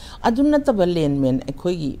ꯌꯥꯎꯅꯩꯌꯦꯕꯀꯣ ꯑꯗꯨ ꯅꯠꯇꯕ ꯂꯦꯟꯃꯦꯟ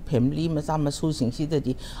ꯑꯩꯈꯣꯏꯒꯤ ꯐꯦꯃꯤꯂꯤ ꯃꯆꯥ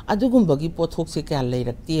ꯃꯁꯨꯁꯤꯡꯁꯤꯗꯗꯤ ꯑꯗꯨꯒꯨꯝꯕꯒꯤ ꯄꯣꯠꯊꯣꯛꯁꯦ ꯀꯌꯥ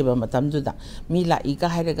ꯂꯩꯔꯛꯇꯦꯕ ꯃꯇꯝꯗꯨꯗ ꯃꯤ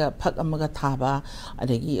ꯂꯥꯛꯏꯒ ꯍꯥꯏꯔꯒ ꯐꯛ ꯑꯃꯒ ꯊꯥꯕ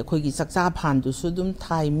ꯑꯗꯒꯤ ꯑꯩꯈꯣꯏꯒꯤ ꯆꯥꯛꯆꯥ ꯐꯥꯟꯗꯨꯁꯨ ꯑꯗꯨꯝ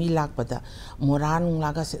ꯊꯥꯏ ꯃꯤ ꯂꯥꯛꯄꯗ ꯃꯣꯔꯥ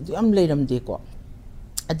ꯅꯨꯡꯂꯥꯒꯁꯦ ꯑꯗꯨ ꯌꯥꯝ ꯂꯩꯔꯝꯗꯦꯀꯣ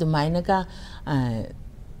ꯑꯗꯨꯃꯥꯏꯅꯒ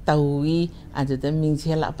ꯇꯧꯏ ꯑꯗꯨꯗ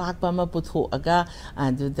ꯃꯤꯡꯁꯦꯜ ꯑꯄꯥꯛꯄ ꯑꯃ ꯄꯨꯊꯣꯛꯑꯒ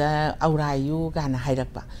ꯑꯗꯨꯗ ꯑꯧꯔꯥꯏꯌꯨ ꯀꯥꯏꯅ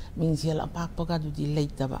ꯍꯥꯏꯔꯛꯄ ꯃꯤꯡꯁꯦꯜ ꯑꯄꯥꯛꯄꯒ ꯑꯗꯨꯗꯤ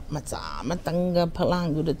ꯂꯩꯇꯕ ꯃꯆꯥ ꯑꯃꯇꯪꯒ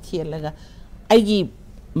ꯐꯛꯂꯥꯡꯗꯨꯗ ꯊꯦꯠꯂꯒ ꯑꯩꯒꯤ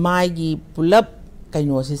ꯃꯥꯏꯒꯤ ꯄꯨꯂꯞ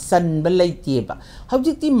ꯀꯩꯅꯣꯁꯦ ꯆꯟꯕ ꯂꯩꯇꯦꯕ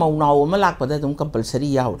ꯍꯧꯖꯤꯛꯇꯤ ꯃꯧꯅꯥꯎ ꯑꯃ ꯂꯥꯛꯄꯗ ꯑꯗꯨꯝ ꯀꯝꯄꯜꯁꯔꯤ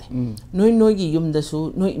ꯌꯥꯎꯔꯦ ꯅꯣꯏꯒꯤ ꯌꯨꯝꯗꯁꯨ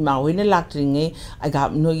ꯅꯣꯏ ꯏꯃꯥ ꯍꯣꯏꯅ ꯂꯥꯛꯇ꯭ꯔꯤꯉꯩ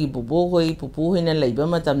ꯅꯣꯏꯒꯤ ꯕꯨꯕꯣꯛ ꯍꯣꯏ ꯄꯨꯄꯨ ꯍꯣꯏꯅ ꯂꯩꯕ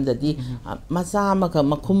ꯃꯇꯝꯗꯗꯤ ꯃꯆꯥ ꯑꯃꯈꯛ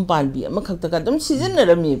ꯃꯈꯨꯝ ꯄꯥꯟꯕꯤ ꯑꯃꯈꯛꯇꯒ ꯑꯗꯨꯝ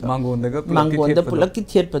ꯁꯤꯖꯤꯟꯅꯔꯝꯃꯦꯕ ꯃꯥꯡꯒꯣꯟꯗ ꯄꯨꯂꯞꯀꯤ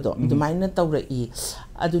ꯊꯦꯠꯄꯗꯣ ꯑꯗꯨꯃꯥꯏꯅ ꯇꯧꯔꯛꯏ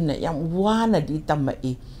ꯑꯗꯨꯅ ꯌꯥꯝ ꯋꯥꯅꯗꯤ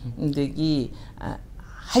ꯇꯝꯃꯛꯏ ꯑꯗꯒꯤ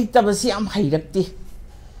ꯍꯩꯇꯕꯁꯤ ꯌꯥꯝ ꯍꯩꯔꯛꯇꯦ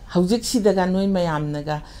ꯍꯧꯖꯤꯛꯁꯤꯗꯒ ꯅꯣꯏ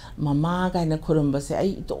ꯃꯌꯥꯝꯅꯒ ꯃꯃꯥ ꯀꯥꯏꯅ ꯈꯨꯔꯨꯝꯕꯁꯦ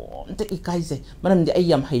ꯑꯩ ꯏꯇꯣꯝꯇ ꯏꯀꯥꯏꯖꯩ ꯃꯔꯝꯗꯤ ꯑꯩ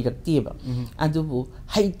ꯌꯥꯝ ꯍꯩꯔꯛꯇꯦꯕ ꯑꯗꯨꯕꯨ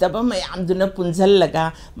ꯍꯩꯇꯕ ꯃꯌꯥꯝꯗꯨꯅ ꯄꯨꯟꯁꯤꯜꯂꯒ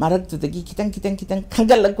ꯃꯔꯛꯇꯨꯗꯒꯤ ꯈꯤꯇꯪ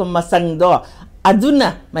ꯈꯪꯒꯠꯂꯛꯄ ꯃꯆꯪꯗꯣ ꯑꯗꯨꯅ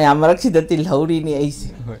ꯃꯌꯥꯝ ꯃꯔꯛꯁꯤꯗ ꯇꯤꯜꯍꯧꯔꯤꯅꯤ ꯑꯩꯁꯦ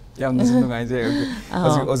ꯌꯥꯝꯅꯁꯨ ꯅꯨꯡꯉꯥꯏꯖꯩ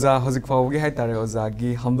ꯍꯧꯖꯤꯛ ꯑꯣꯖꯥ ꯍꯧꯖꯤꯛ ꯐꯥꯎꯕꯒꯤ ꯍꯥꯏꯇꯥꯔꯦ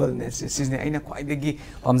ꯑꯣꯖꯥꯒꯤ ꯍꯝꯕꯜꯅꯦꯁ ꯁꯤꯁꯤꯅꯦ ꯑꯩꯅ ꯈ꯭ꯋꯥꯏꯗꯒꯤ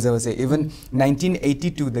ꯄꯥꯝꯖꯕꯁꯦ ꯏꯚꯟ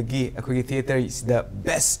 1982ꯗꯒꯤ ꯑꯩꯈꯣꯏꯒꯤ ꯊꯤꯌꯦꯇꯔꯁꯤꯗ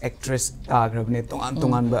ꯕꯦꯁ ꯑꯦꯛꯇ꯭ꯔꯦꯁ ꯇꯥꯈ꯭ꯔꯕꯅꯦ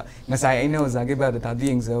ꯇꯣꯉꯥꯟꯕ ꯉꯁꯥꯏ ꯑꯩꯅ ꯑꯣꯖꯥꯒꯤ ꯕꯥꯏꯑꯣꯗꯥꯇꯥꯗꯨ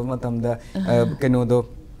ꯌꯦꯡꯖꯕ ꯃꯇꯝꯗ ꯀꯩꯅꯣꯗꯣ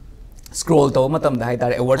scroll tau matam da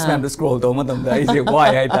haitare awards man scroll tau matam da ise why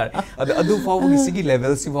haitare adu fawgi sigi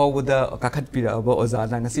level si fawda kakhat pira ba oza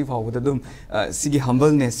na ngasi fawda dum sigi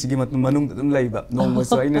humbleness sigi manung dum laiba nongma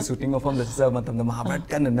so aina shooting of the sa matam da mahabharat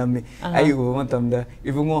kan nammi ai u matam da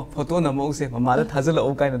ibungo photo na mo se mama da thajala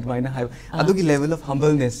o kaina dumaina hai adu gi level of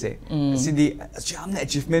humbleness se sidi jamna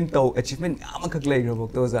achievement ama khak lai ro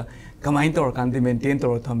bok to za kamain tor kan di maintain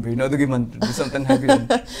tor thambi no adu gi man something happy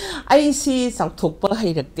ai si sauthokpa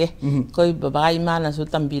hairakte koi baba ima na su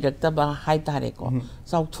tambirakta ba haitare ko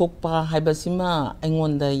sauthokpa haibasima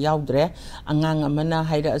aingonda yaudre angang amana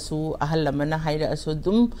haira asu ahal amana haira asu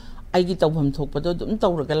dum aigi tawham thokpado dum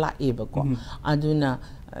tawraga laeba ko aduna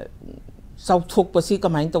sauthokpasi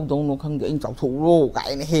kamain tawdong no khangde in sauthokro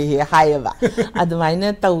kaina he haiba adumaina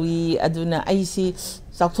tawi aduna ai si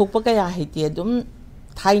sauthokpa kaya haite dum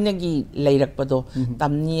थाइनगी लेरकपदो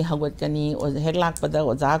तमनी हगतकनी हेक लाकपदा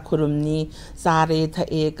ओजा खुरुमनी सारे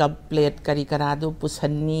थए cup plate करी करादो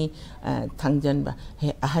पुसन्नी थंगजनबा हे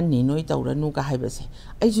अहन्नी नोय तौरनु का हाइबसे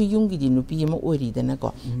आइसु युंगिदि नुपी अमा ओरिदनको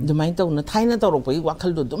दुमाइन तौना थाइना तौरपई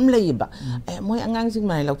वाखलदो दुम लेयबा ए मोय अंगांसिंग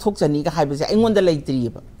my लौथोकजनी का हाइबसे अइंगोंदा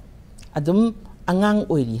लेत्रिबा अदुम अंगांग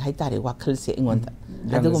ओइरी हाइतारे वाखलसे अइंगोंदा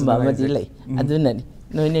अदुगुंबा अमदि लै अदुननी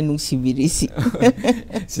नोइने नुसिबिरिसि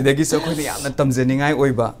सिदगी सोखोनि यामना तमजनिंगाय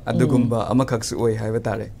ओइबा अदुगुंबा अमखक्सु ओइ हाइबा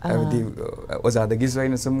तारे हाइबदि ओजादगी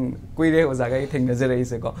सोइना सुम कुइरे ओजागा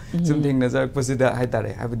थेंगनजरैसे को सुम थेंगनजर पुसिदा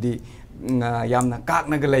हाइतारे हाइबदि यामना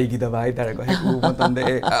काकनागा लैगिदबा हाइतारे को हेकु मतंदे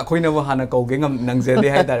अखोइनबो हाना कौगे ngam नंगजेदे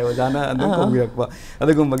हाइतारे ओजाना अदु कौगिरकबा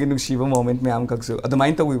अदुगुंबगी नुसिबा मोमेंट मयाम खक्सु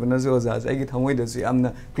अदुमाइन तौइबनसु ओजाज आइगी थंगोइदसु यामना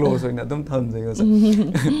क्लोज ओइना अदुम थमजै ओजा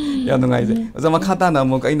या नुंगाइजे ओजा मखाताना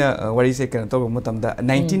अमुक अइना वरिसे केन तौबा मतमदा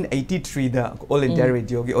 1983 दा ऑल इंडिया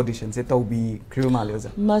रेडियो की ऑडिशन से तौबी क्रियो माले ओजा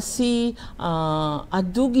मसी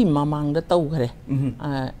अदुगी ममांग दा तौखरे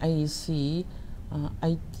आइसी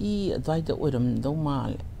 80 अद्वाइदा ओइरमदौ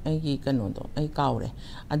माले आइगी कनोदो आइ कावरे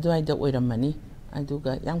अद्वाइदा ओइरमनी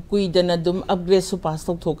अदुगा याम कुइदना दुम अपग्रेड सु पास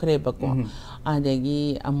तौथोखरे बको आदेगी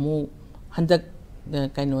अमु हंदक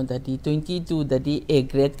कनोददी 22 ददी ए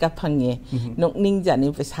ग्रेड का फंगे नोकनिंग जाने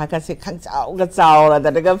पैसा का से खंचाओगा चाओरा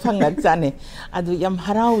दरगा फंगक जाने अदु याम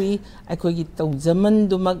हरावी अखोगी तौजमन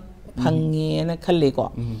दुमक फंगे ना खल्ले को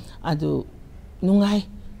अदु नुंगाई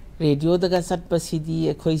रेडियो दगा सत्पसिदी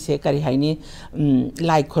अखोई से करी हाइनी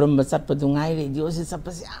लाइक खोरम सत्प दुंगाई रेडियो से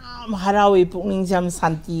सत्पसि याम हरावी पुकनिंग जाम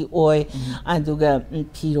शांति ओय अदुगा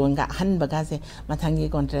फिरोनगा हनबगा से मथंगी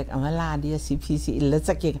कॉन्ट्रैक्ट अमा लादी सीपीसी इल्ला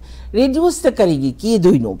चके रेडियो से करीगी की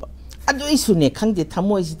दोइनोबा अदु इसुने खंगदे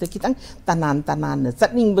थमोय सिता कितंग तनान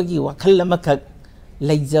चटनिंगबगी वखल अमखक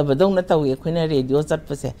लेजबदौना तौए अखोइना रेडियो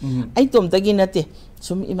चटपसे आई तोमतगी नते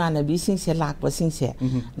सुम इमानबी सिंसे लाकपसिंसे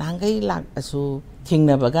नांगै लाक असु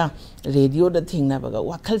थिंगनबगा रेडियो द थिंगनबगा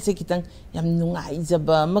वखल से कितंग याम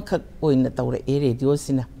नुंगाइजबा मखक ओइना तौरे ए रेडियो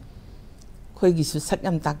सिना खोइगिसु सक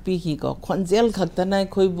याम ताकपी की को खोंजेल खक्तना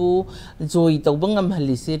खोइबु जोई तौबंग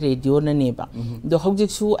amhalisi रेडियो ननेबा दो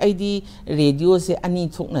हौजिकसु आइदी रेडियो से अनि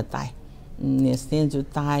थोकना ताई नेशनल जो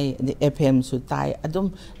ताई एफएम सु ताई अदुम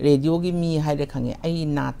रेडियो की मी हाइदे खंगे आई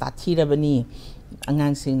ना ताथीरबनी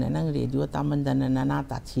अंगांग सिंगना नंग रेडियो तामंदना ना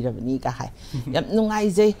ताथीरबनी का हाय याम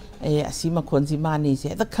नुंगाइजे असि मखोनसि मानी से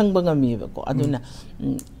त खंगबंगमीबको अदुना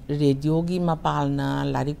रेडियो की मपालना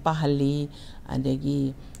लारिक पाहली अदेगी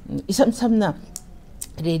इसम समना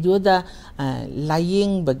रेडियो दा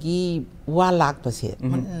लायिंग बगी वा लाकपसे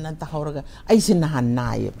मन तहौरगा आइसे नहान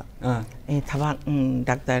नायबा ए थबाक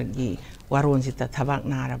डॉक्टर की वारोन सिता थबाक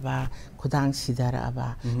नारबा खुदांग सिदारबा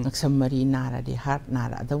नक्सम मरी नारदे हार्ट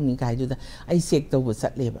नारा अदौनी गाइदुदा आई चेक तौबो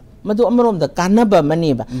चटलेबा मदु अमरोमदा कानबा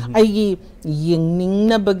मनेबा आइगी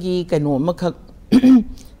येंगनिंगनबगी कनो मखक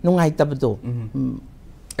नुंगाइतबदो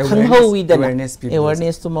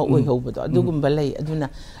awareness to ma oi hobo adugum balai aduna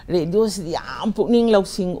radio si yam pukning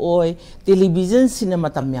lausing oi television cinema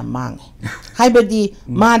tam yam mang haibadi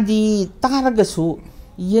madi taragasu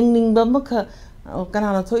yengning ba makha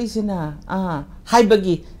kanana thoisina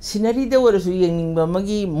haibagi scenery de warasu yengning ba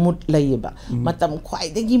magi mut laiba matam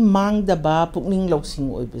khwaidagi mang da ba pukning lausing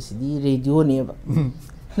oi basidi radio ne ba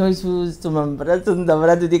noisu tumambara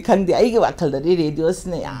tundabara dudi khandi ai ga wakhal da radio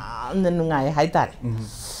sne yam na nungai haitare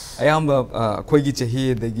ayamba khoigi chahi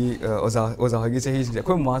degi oza hogi chahi se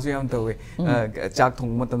khoi masu yam tawe chak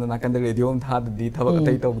thong matam na kan radio am tha di thabak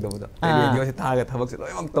atai taw da radio se tha ga thabak se loi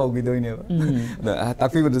mak taw gi doine ba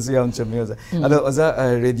takfi bu se yam chami oza ado oza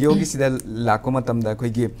radio gi sida lakko matam da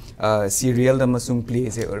khoigi serial da masung play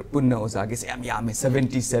se or punna oza gi se yam yame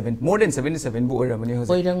 77 more than 77 bu oramani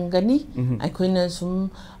hoza oirangani ai khoina sum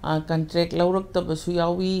contract laurak ta basu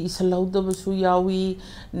yawi isalau da basu yawi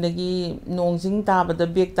nagi nongjing ta ba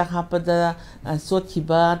da bek ta hapada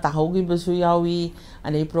sothiba tahaugi basu yawi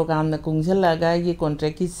ani program na kungzalaga ye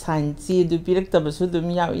contract ki sanchi du pirak ta basu dum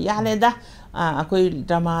yawi yale da akoi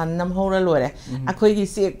drama nam hora lore akoi gi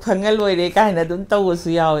se khangal lore ka na dum taw su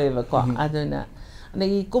yawe ba ko aduna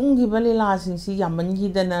ani kunggi bali la sing si yaman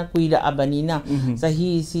gi dana kuira abanina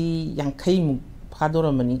sahi si yankai mu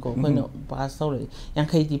phadoromani ko kono pass tawre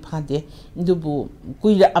yankai di phade dubu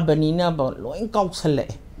kuira abanina ba loin kausale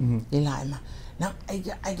ilaima na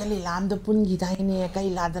ai ga lelam da pun gi dai ne kai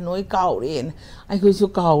la da noi kaure ai ko su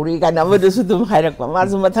kaure ga na da su dum hairak ma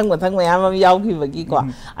su mathang mayam am yaw ki ba gi ko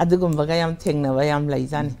adugum ba ga yam thengna ba yam lai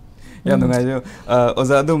jani ꯌꯥꯝ ꯅꯨꯡꯉꯥꯏꯖꯩ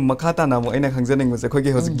ꯑꯣꯖꯥ ꯑꯗꯨꯝ ꯃꯈꯥ ꯇꯥꯅ ꯑꯃꯨꯛ ꯑꯩꯅ ꯈꯪꯖꯅꯤꯡꯕꯁꯦ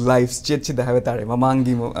ꯑꯩꯈꯣꯏꯒꯤ ꯍꯧꯖꯤꯛ ꯂꯥꯏꯐ ꯁ꯭ꯇꯦꯠꯁꯤꯗ ꯍꯥꯏꯕ ꯇꯥꯔꯦ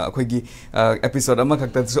ꯃꯃꯥꯡꯒꯤ ꯑꯩꯈꯣꯏꯒꯤ ꯑꯦꯄꯤꯁꯣꯗ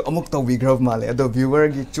ꯑꯃꯈꯛꯇꯁꯨ ꯑꯃꯨꯛ ꯇꯧꯕꯤꯈ꯭ꯔꯕ ꯃꯥꯜꯂꯦ ꯑꯗꯣ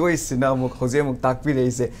ꯚ꯭ꯌꯨꯋꯔꯒꯤ ꯆꯣꯏꯁꯁꯤꯅ ꯑꯃꯨꯛ ꯍꯧꯖꯤꯛ ꯑꯃꯨꯛ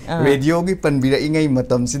ꯇꯥꯛꯄꯤꯔꯛꯏꯁꯦ ꯔꯦꯗꯤꯑꯣꯒꯤ ꯄꯟꯕꯤꯔꯛꯏꯉꯩ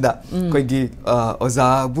ꯃꯇꯝꯁꯤꯗ ꯑꯩꯈꯣꯏꯒꯤ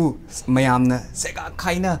ꯑꯣꯖꯥꯕꯨ ꯃꯌꯥꯝꯅ ꯁꯦꯒꯥꯛ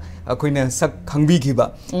ꯈꯥꯏꯅ ꯑꯩꯈꯣꯏꯅ ꯁꯛ ꯈꯪꯕꯤꯈꯤꯕ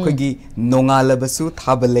ꯑꯩꯈꯣꯏꯒꯤ ꯅꯣꯡꯉꯥꯜꯂꯕꯁꯨ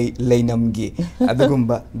ꯊꯥꯕ ꯂꯩꯅꯝꯒꯤ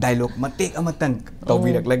ꯑꯗꯨꯒꯨꯝꯕ ꯗꯥꯏꯂꯣग ꯃꯇꯦꯛ ꯑꯃꯇꯪ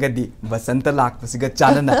ꯇꯧꯕꯤꯔꯛꯂꯒꯗꯤ ꯕꯁꯟꯇ ꯂꯥꯛꯄꯁꯤꯒ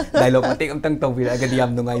ꯆꯥꯟꯅꯅ ꯗꯥꯏꯂꯣग ꯃꯇꯦꯛ ꯑꯃꯇꯪ ꯇꯧꯕꯤꯔꯛꯑꯒꯗꯤ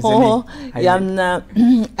ꯌꯥꯝ ꯅꯨꯡꯉꯥꯏꯖꯅꯤ ꯌꯥꯝꯅ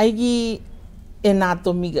ꯑꯩꯒꯤ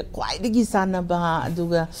ꯑꯦꯅꯥꯇꯣꯃꯤꯒ ꯈ꯭ꯋꯥꯏꯗꯒꯤ ꯆꯥꯟꯅꯕ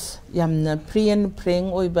ꯑꯗꯨꯒ ꯌꯥꯝꯅ ꯐ꯭ꯔꯤ ꯑꯦꯟ ꯐ꯭ꯔꯦꯡ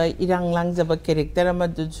ꯑꯣꯏꯕ ꯏꯔꯥꯡ ꯂꯥꯡꯖꯕ ꯀꯦꯔꯦꯛꯇꯔ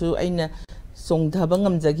ꯑꯃꯗꯨꯁꯨ ꯑꯩꯅ ꯆꯣꯡꯊꯕ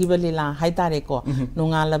ꯉꯝꯖꯈꯤꯕ ꯂꯤꯂꯥ ꯍꯥꯏꯇꯥꯔꯦꯀꯣ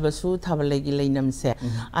ꯅꯣꯡꯉꯥꯜꯂꯕꯁꯨ ꯊꯥꯕꯜꯂꯩꯒꯤ ꯂꯩꯅꯝꯁꯦ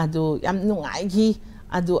ꯑꯗꯨ ꯌꯥꯝ ꯅꯨꯡꯉꯥꯏꯈꯤ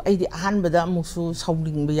ꯑꯗꯨ ꯑꯩꯗꯤ ꯑꯍꯥꯟꯕꯗ ꯑꯃꯨꯛꯁꯨ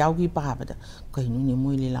ꯁꯥꯎꯅꯤꯡꯕ ꯌꯥꯎꯈꯤ ꯄꯥꯕꯗ ꯀꯩꯅꯣꯅꯦ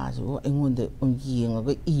ꯃꯣꯏ ꯂꯤꯂꯥꯁꯤꯕꯨ ꯑꯩꯉꯣꯟꯗ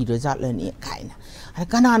ꯌꯦꯡꯉꯒ ꯏꯔ ꯖꯥꯠꯂꯅꯤ ꯀꯥꯏꯅ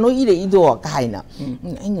ꯀꯅꯥꯅꯣ ꯏꯔꯛꯏꯗꯣ ꯀꯥꯏꯅ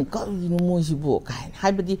ꯑꯩꯅ ꯀꯔꯤꯅꯣ ꯃꯣꯏꯁꯤꯕꯨ ꯀꯥꯏꯅ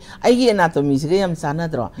ꯍꯥꯏꯕꯗꯤ ꯑꯩꯒꯤ ꯑꯦꯅꯥꯇꯣꯃꯤꯁꯤꯒ ꯌꯥꯝ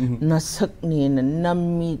ꯆꯥꯟꯅꯗ꯭ꯔꯣ ꯅꯁꯛꯅꯦꯅ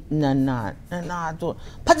ꯅꯃꯤꯠ ꯅꯅꯥꯗꯣ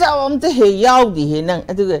ꯐꯖꯕ ꯑꯝꯇ ꯍꯦꯛ ꯌꯥꯎꯗꯦꯍꯦ ꯅꯪ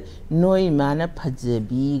ꯑꯗꯨꯒ ꯅꯣꯏ ꯏꯃꯥꯅ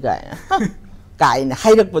ꯐꯖꯕꯤ ꯀꯥꯏꯅ ꯀꯥꯏꯅ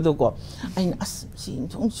ꯍꯥꯏꯔꯛꯄꯗꯣꯀꯣ ꯑꯩꯅ ꯑꯁ ꯁꯤ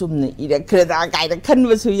ꯏꯟꯊꯣꯡ ꯆꯨꯝꯅ ꯏꯔꯛꯈ꯭ꯔꯦꯗ ꯀꯥꯏꯅ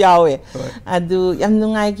ꯈꯟꯕꯁꯨ ꯌꯥꯎꯋꯦ ꯑꯗꯨ ꯌꯥꯝ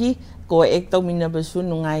ꯅꯨꯡꯉꯥꯏꯈꯤ ꯀꯣ ꯑꯦꯛ ꯇꯧꯃꯤꯟꯅꯕꯁꯨ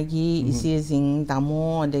ꯅꯨꯡꯉꯥꯏꯈꯤ ꯏꯆꯦꯁꯤꯡ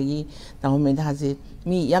ꯇꯥꯃꯣ ꯑꯗꯒꯤ ꯇꯥꯃꯣ ꯃꯦꯙꯥꯁꯦ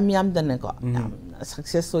ꯃꯤ ꯌꯥꯝꯗꯅꯀꯣ ꯌꯥꯝꯅ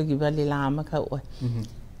ꯁꯛꯁꯦꯁ ꯑꯣꯏꯈꯤꯕ ꯂꯤꯂꯥ ꯑꯃꯈꯛ ꯑꯣꯏ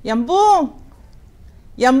ꯌꯥꯝꯕꯨꯡ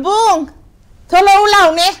ꯌꯥꯝꯕꯨꯡ ꯊꯣꯛꯂꯛꯎ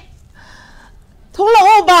ꯂꯥꯎꯅꯦ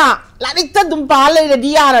ꯊꯣꯛꯂꯛꯑꯣꯕ ꯂꯥꯏꯔꯤꯛꯇ ꯑꯗꯨꯝ ꯄꯥ ꯂꯩꯔꯗꯤ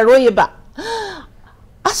ꯌꯥꯔꯔꯣꯏꯌꯦꯕ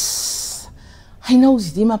ꯑꯁ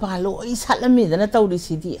ꯍꯩꯅꯧꯁꯤꯗꯤ ꯃꯄꯥꯟ ꯂꯣꯏ ꯁꯥꯠꯂꯝꯃꯦꯗꯅ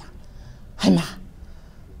ꯇꯧꯔꯤꯁꯤꯗꯤ ꯍꯩꯃꯥ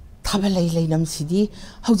ꯊꯥꯕꯜꯂꯩ ꯂꯩꯅꯝꯁꯤꯗꯤ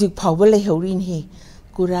ꯍꯧꯖꯤꯛ ꯐꯥꯎꯕ ꯂꯩꯍꯧꯔꯤꯅꯦ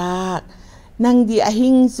ꯀꯨꯔꯥꯛ ꯅꯪꯗꯤ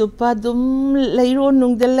ꯑꯍꯤꯡ ꯆꯨꯞꯄ ꯑꯗꯨꯝ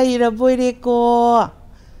ꯂꯩꯔꯣꯟꯅꯨꯡꯗ ꯂꯩꯔꯕꯣꯏꯔꯦꯀꯣ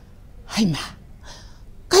ꯍꯩꯃꯥ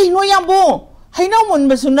ꯀꯩꯅꯣ ꯌꯥꯝꯕꯨꯡ ꯍꯩꯅꯧ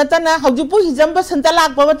ꯃꯨꯟꯕꯁꯨ ꯅꯠꯇꯅ ꯍꯧꯖꯤꯛꯄꯨ ꯍꯤꯖꯝ ꯕꯁꯟꯇ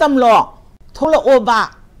ꯂꯥꯛꯄ ꯃꯇꯝꯂꯣ ꯊꯣꯛꯂꯛꯑꯣꯕ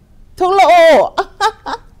ꯊꯣꯛꯂꯛꯑꯣ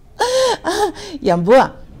ꯌꯥꯝꯕꯨꯡ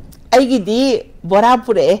ꯑꯩꯒꯤꯗꯤ ꯕꯣꯔꯥ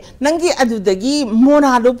ꯄꯨꯔꯛꯑꯦ ꯅꯪꯒꯤ ꯑꯗꯨꯗꯒꯤ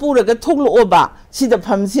ꯃꯣꯔꯥꯗꯣ ꯄꯨꯔꯒ ꯊꯣꯛꯂꯛꯑꯣꯕ ꯁꯤꯗ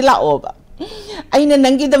ꯐꯝꯁꯤ ꯂꯥꯛꯑꯣꯕ ꯑꯩꯅ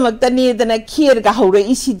ꯅꯪꯒꯤꯗꯃꯛꯇꯅꯦꯗꯅ ꯈꯦꯔꯒ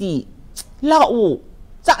ꯍꯧꯔꯛꯏꯁꯤꯗꯤ ꯂꯥꯛꯑꯣ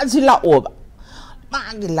ꯆꯥꯁꯤ ꯂꯥꯛꯑꯣꯕ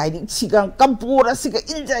ꯃꯥꯒꯤ ꯂꯥꯏꯔꯤꯛꯁꯤꯒ ꯀꯝꯄꯣꯔꯁꯤꯒ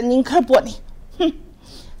ꯏꯟꯖꯅꯤꯡꯈ꯭ꯔ ꯄꯣꯠꯅꯤ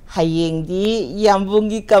ꯍꯌꯦꯡꯗꯤ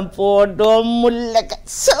ꯌꯥꯝꯕꯨꯡꯒꯤ ꯀꯝꯄꯣꯔꯗꯣ ꯃꯨꯜꯂꯒ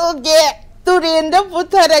ꯁꯨꯒꯦ ꯇꯨꯔꯦꯟꯗ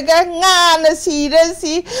ꯄꯨꯊꯔꯒ ꯉꯥꯅ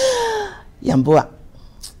ꯁꯤꯔꯁꯤ ꯌꯥꯝꯕꯨꯡ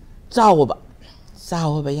ꯆꯥꯎꯕ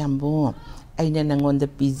ꯆꯥꯎꯕ ꯌꯥꯝꯕꯨꯡ ꯑꯩꯅ ꯅꯪꯉꯣꯟꯗ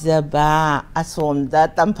ꯄꯤꯖꯕ ꯑꯁꯣꯝꯗ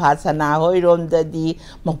ꯇꯝꯐꯥ ꯁꯅꯥ ꯍꯣꯏꯔꯣꯝꯗꯗꯤ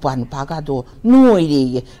ꯃꯧꯄꯥ ꯅꯨꯄꯥꯒꯗꯣ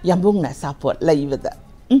ꯅꯣꯏꯔꯦꯌꯦ ꯌꯥꯝꯕꯨꯡꯅ ꯑꯆꯥꯄꯣꯠ ꯂꯩꯕꯗ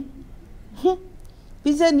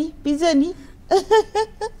ꯄꯤꯖꯅꯤ ꯄꯤꯖꯅꯤ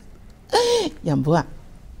ꯌꯥꯝꯕꯨꯡ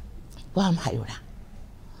ꯋꯥ ꯑꯃ ꯍꯥꯏꯌꯨꯔꯥ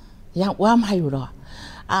ꯋꯥ ꯑꯃ ꯍꯥꯏꯌꯨꯔꯣ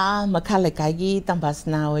ꯃꯈꯥ ꯂꯩꯀꯥꯏꯒꯤ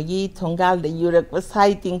ꯇꯝꯐꯥꯁꯅꯥ ꯍꯣꯏꯒꯤ ꯊꯣꯡꯒꯥꯜꯗ ꯌꯨꯔꯛꯄ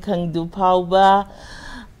ꯁꯥꯏ ꯇꯤꯡꯈꯪꯗꯨ ꯐꯥꯎꯕ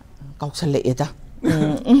ꯀꯥꯎꯁꯜꯂꯛꯑꯦꯗ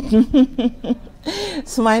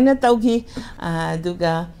ꯁꯨꯃꯥꯏꯅ ꯇꯧꯈꯤ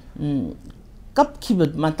ꯑꯗꯨꯒ ꯀꯞꯈꯤꯕ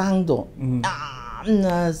ꯃꯇꯥꯡꯗꯣ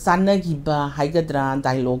ꯌꯥꯝꯅ ꯆꯥꯟꯅꯈꯤꯕ ꯍꯥꯏꯒꯗ꯭ꯔꯥ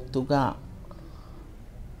ꯗꯥꯏꯂꯣꯒꯇꯨꯒ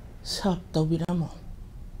ꯁꯞ ꯇꯧꯕꯤꯔꯝꯃꯣ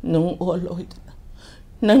ꯅꯨꯡ ꯑꯣꯜꯂꯣꯏꯗꯅ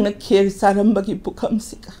ꯅꯪꯅ ꯈꯦꯔ ꯆꯥꯔꯝꯕꯒꯤ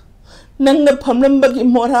ꯄꯨꯈꯝꯁꯤꯒ ꯅꯪꯅ ꯐꯝꯂꯝꯕꯒꯤ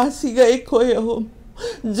ꯃꯣꯔꯥꯁꯤꯒ ꯑꯩꯈꯣꯏ ꯑꯍꯨꯝ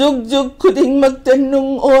ꯖꯨꯛ ꯖꯨꯛ ꯈꯨꯗꯤꯡꯃꯛꯇ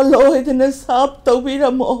ꯅꯨꯡ ꯑꯣꯜꯂꯣꯏꯗꯅ ꯁꯞ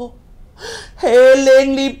ꯇꯧꯕꯤꯔꯝꯃꯣ ꯍꯦ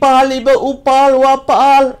ꯂꯦꯡꯂꯤ ꯄꯥꯜꯂꯤꯕ ꯎꯄꯥꯜ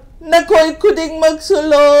ꯋꯥꯄꯥꯜ ꯅꯈꯣꯏ ꯈꯨꯗꯤꯡꯃꯛꯁꯨ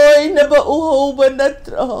ꯂꯣꯏꯅꯕ ꯎꯍꯧꯕ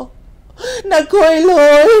ꯅꯠꯇ꯭ꯔꯣ ꯅꯈꯣꯏ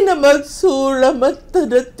ꯂꯣꯏꯅꯃꯛ ꯁꯨꯔ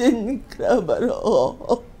ꯑꯃꯠꯇꯗ ꯇꯤꯟꯈ꯭ꯔꯕꯔꯣ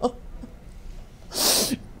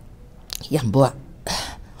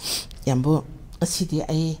ꯌꯥꯝꯕꯨꯡ ꯑꯁꯤꯗꯤ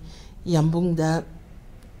ꯑꯩ ꯌꯥꯝꯕꯨꯡꯗ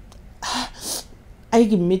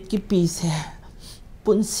ꯑꯩꯒꯤ ꯃꯤꯠꯀꯤ ꯄꯤꯁꯦ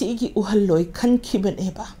ꯄꯨꯟꯁꯤꯒꯤ ꯎꯍꯜꯂꯣꯏ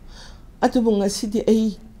ꯈꯟꯈꯤꯕꯅꯦꯕ ꯑꯗꯨꯕꯨ ꯉꯁꯤꯗꯤ ꯑꯩ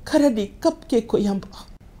ꯈꯔꯗꯤ ꯀꯞꯀꯦꯀꯣ ꯌꯥꯝꯕꯨꯡ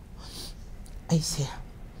ꯑꯩꯁꯦ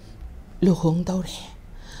ꯂꯨꯍꯣꯡꯗꯧꯔꯦ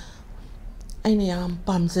ꯑꯩꯅ ꯌꯥꯝ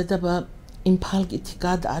ꯄꯥꯝꯖꯗꯕ ꯏꯝꯐꯥꯜꯒꯤ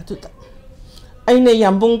ꯊꯤꯀꯥꯗꯥꯔꯗꯨꯗ ꯑꯩꯅ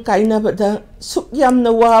ꯌꯥꯝꯕꯨꯡ ꯀꯥꯏꯅꯕꯗ ꯁꯨꯛ ꯌꯥꯝꯅ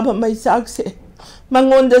ꯋꯥꯕ ꯃꯩꯆꯥꯛꯁꯦ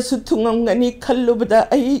ꯃꯉꯣꯟꯗꯁꯨ ꯊꯨꯡꯉꯝꯒꯅꯤ ꯈꯜꯂꯨꯕꯗ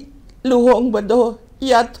ꯑꯩ ꯂꯨꯍꯣꯡꯕꯗꯣ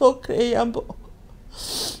ꯌꯥꯊꯣꯛꯈ꯭ꯔꯦ ꯌꯥꯝꯕꯨꯡ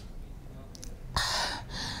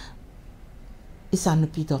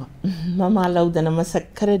ꯏꯆꯥꯅꯨꯄꯤꯗꯣ ꯃꯃꯥ ꯂꯧꯗꯅ ꯃꯁꯛ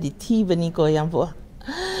ꯈꯔꯗꯤ ꯊꯤꯕꯅꯤꯀꯣ ꯌꯥꯝꯕꯨꯡ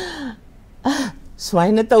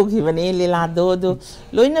ꯁꯨꯃꯥꯏꯅ ꯇꯧꯈꯤꯕꯅꯦ ꯂꯤꯂꯥꯗꯣ ꯑꯗꯣ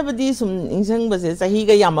ꯂꯣꯏꯅꯕꯗꯤ ꯁꯨꯝ ꯅꯤꯡꯁꯤꯡꯕꯁꯦ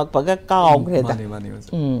ꯆꯍꯤꯒ ꯌꯥꯝꯃꯛꯄꯒ ꯀꯥꯎꯈ꯭ꯔꯦꯗ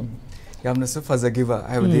yamna su fazagiba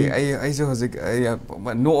haibdi ai su hozik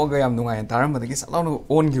no ga yam nungai taram madagi salano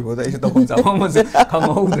on gibo da ai su tawon sa ma se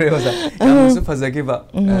khamau dre hoza yamna su fazagiba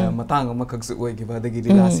matang ma khak su oi giba dagi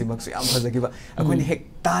lila si mak su yam fazagiba akoi hek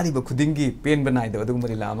tari ba khudingi pen banai da adum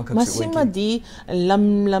lila ma khak su oi masimadi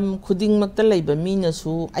lam khuding makta leiba mina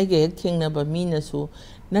su ai ge thengna ba mina su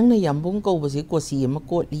nangna yambung ko basi ko si ma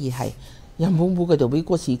ko li hai yambung bu ga do bi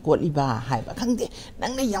ko si ko li ba hai ba khangde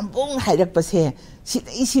nangna yambung hai rak pa se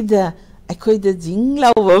sida ai da jing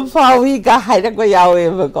lau ba fawi ga hai rak ba yawe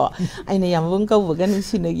ba ko ai na yambung ko ba gan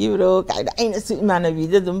sinagi bro kai da ai na su mana bi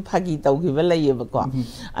da dum phagi tau gi ba lai ba ko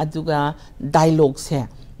aduga dialogue se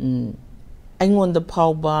ai ngon da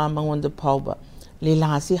phau ba mangon da phau ba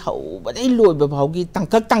लीला से हौबदे लोइब भाउगी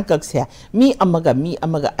तंकक से मी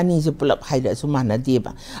अमगा अनि से pull-up हाइरा सु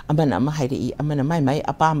मानदेबा अमन अम हाइरई अमन माइ माइ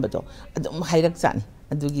अपामबदो अदुम हाइरक जानी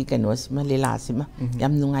अदुगी कनोसिमा लीला सिमा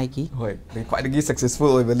याम नुंगाइगी होय क्वाइटगी successful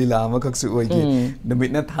ओइबा लीला अम खक्सु ओइगी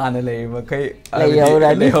नमितना थाना लेबा कै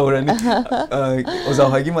लेहौरनी ओजा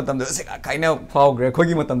होगी मतम द से काइना फाउग्रे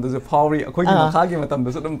खोगी मतम द फाउरी खोगी मखागी मतम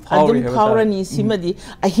द दम फाउरी हेबा फाउरनी सिमदी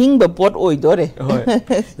अहिंग पोट ओइदोरे होय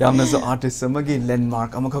यामना जो artist समगी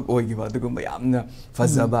landmark um खक ओइगिबा दुगुम यामना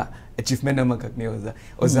फजबा achievement ama kakne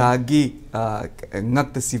oza gi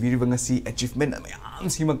ngakta sibiri ngasi achievement ama yam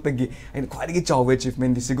simaktagi ain khwadi chawwe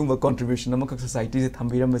achievement di sigumba contribution ama kak society se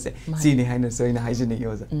thambiram se sini haina soina haijini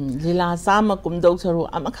oza lila sama kumdok saru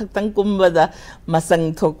ama khaktang kumba da masang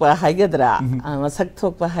thokpa haigadra masak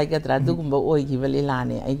thokpa haigadra dugumba oigiba lila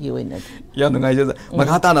ne aigi oina ya ngai jaza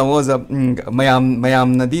makhata na oza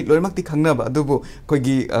mayam nadi loimakti khangnaba adubu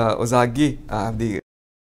koigi oza gi di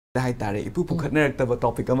hai tare ipu pukhatna rakta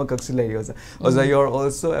topic ama kaksu lai oza oza you're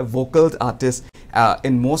also a vocal artist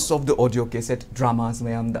in most of the audio cassette dramas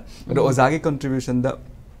mayam da but oza gi contribution da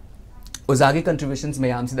ozagi contributions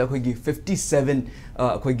mayam sida khoigi 57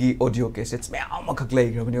 khoigi audio cassettes mayam khak lai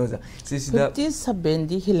grabani oza sida 57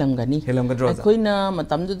 di hilangani droza khoina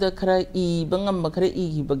matam du da khara I bangam khara I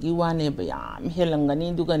gi bagi wane ba yam hilangani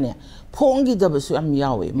du ga ne phongi da basu am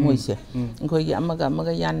yawe moise khoigi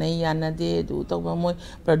amaga yana de du to ba moi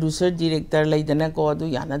producer director lai dana ko du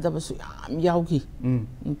yana da basu yam yaugi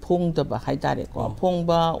phong da ba hai tare ko phong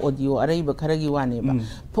ba audio arai ba khara gi wane ba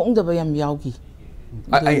phong da ba yam yaugi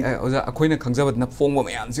oza akoina khangzaba na phongba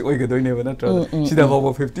mayam si oigadoine ba natra sida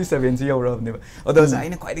bawa 57 si yaurabne ba oza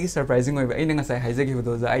aina quite surprising oiba aina ngasai haijagi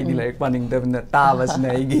ba oza ai di like planning da na tabas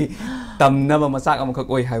na igi tamna ba masak am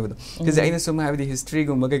khak oi haibado kiza aina sum haibdi history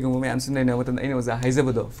gum ba gum mayam sun na matan aina oza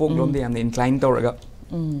haijaba do folk lom de yamna incline tawraga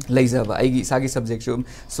leizaba aigi sagi subject shum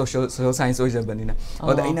social science oijabani na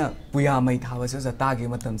oda aina puya mai thawa se oza tagi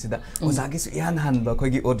matam sida oza gi su yan han ba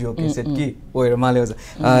khoigi audio cassette ki oira male oza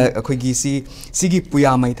khoigi sigi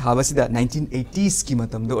puya mai thawa sida 1980s ki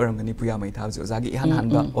matam do orangani puya mai thawa se oza gi yan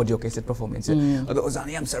han ba audio cassette performance oda oza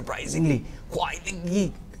ni am surprisingly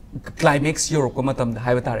quite climax Europe ko matam da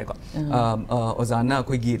haiba tare ko ozana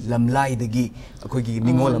khoigi lamlai dagi khoigi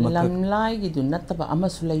ningol ama lamlai gi du nataba ama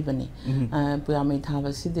sulai bani puya mai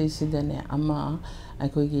thaba sida ne ama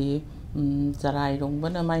khoigi zarai rong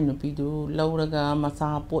bana mai no pidu lauraga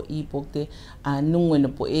masa po I pokte nung wena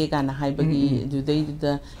po e kana haiba gi du dei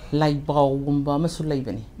da lai baw gumba ama sulai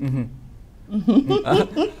bani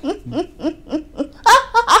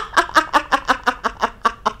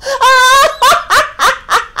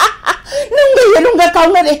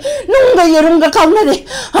nungga yerumga kaunare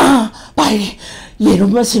pai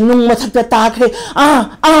yerumma sinung mathakta takre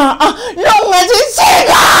nungga ji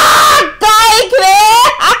sega kai kre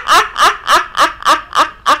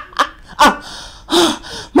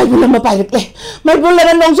mai bulla ma pai rekle mai bulla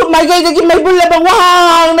na nong suk mai gai dagi mai bulla ba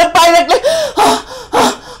wang na pai rekle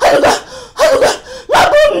haluga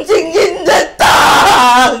ngabum jingin da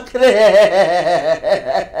takre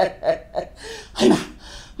haima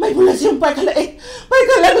mai bulla siung pai kala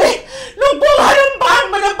le nung pung harum bang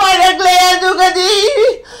mana pai rekle aduh gadi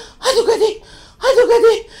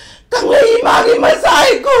kanglei magi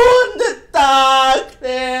masai kun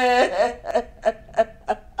takre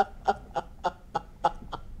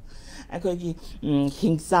akogi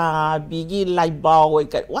hingsa bigi lai baw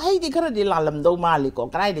ka wai di khara di lalam do mali ko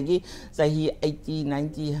krai de gi sahi 80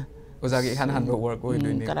 90 ozagi han ba work oi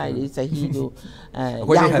doing krai di sahi du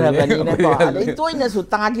yang ra bani na ko ale toina su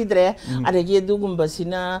ta gi dre are gi du gum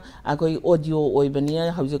basina akoi audio oi bani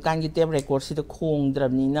hauju kan gi tape record si da khong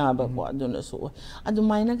dram ni na ba ko adu na so adu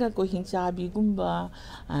mai na ka ko hingsa bi gum ba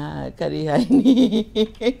kari hai ni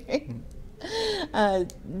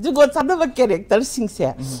dugo tsada ba character sing se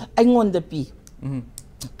aingon da pi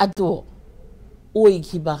ado oi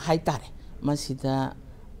ki ba hai tare masida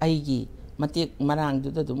ai gi matik marang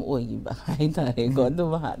du dum oigi ba hai tare ko du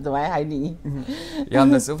mai hai ni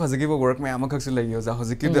yamna so fazagi work ma am khak su lai oza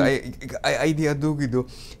hojiki du idea du gi du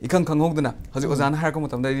ikang khangok duna hoji ozana har ko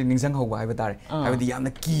matam da ningsang ho ba hai ba tare hai di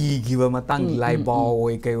yamna ki gi ba matang lai baw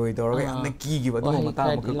oi kai oi dor ga yamna ki gi ba du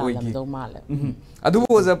matang ma ko oi gi adu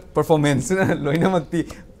oza performance na loina makti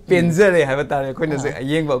penjare hai ba tare khoi na se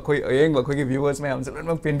yeng ba khoi gi viewers ma am san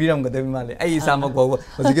ma pen bi ram ga de ma le ai sa ma go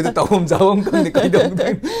hojiki du tawum jawum kam ni kai dong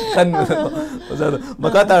kan oza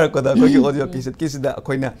maka tar ko da khoi gi audio ki da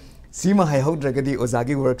khoi na sima hai ho dragadi oza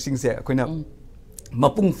gi work sing se khoi na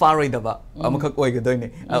mapung faroi daba amakak oi ga doine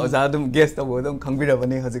oza dum guest abo dum khangbira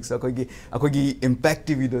bane hojik sa akogi impact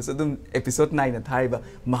tv do so dum episode 9 na thai ba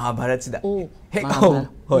mahabharat sida hek ho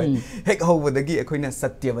hoi hek ho bodagi akoina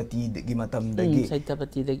satyavati gi matam dagi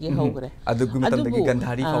satyavati dagi ho gre adu gi matam dagi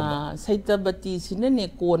gandhari ho satyavati sine ne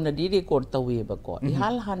kon na di record tawe ba ko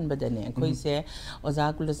ihal han badane akoi se oza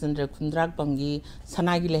kulasandra khundrak pangi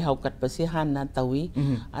sanagi le hau kat pasi han na tawi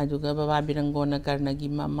aduga baba birangona karnagi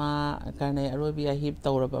mama karnai arobi hip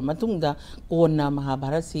tauraba matungda kona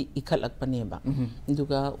mahabharat si ikhalak paneba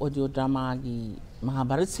duga audio drama gi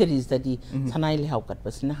mahabharat series dadi sanai le hau kat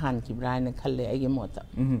pasina han ki braina khalle age mota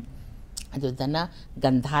adu dana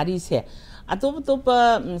gandhari se atop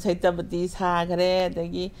saitapati sagare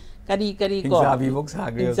dagi kari ko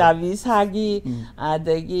hingsabi sagi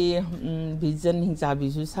adagi vision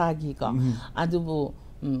hingsabi su sagi ko adubu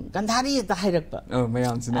gandhari ta hairak pa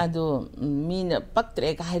mayam sina adu min paktre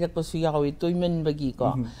ka hairak pa su yawi toimen bagi ko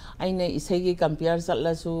aina isai gi compare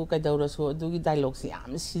chatla su kadaura su adu gi dialogue si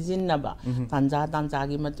am season na ba tanja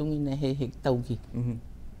gi matung ina he hek taugi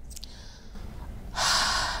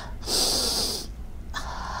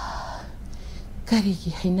kari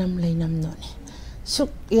gi hainam leinam no ne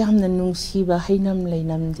suk yamna nungsiba hainam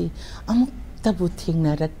leinam di amuk tabu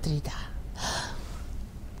thingna ratrida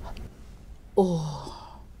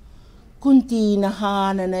kunti na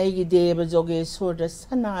hana na igi deba joge sorda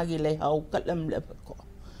sanagi le hau kalam leba ko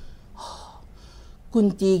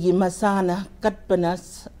kunti gi masana katpana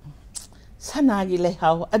sanagi le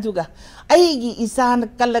hau aduga aigi isana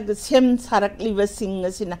kalag sem sarak liba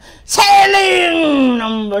singa sina seling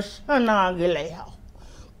number sanagi le hau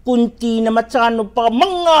kunti na machanu pa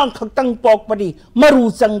mga khaktang pok padi maru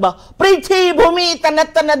changba prithi bhumi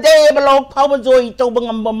tanatana deba lok phawa joy to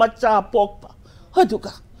bangamba macha pok pa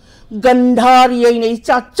aduga gandhari ai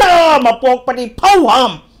cha cha ma pok padi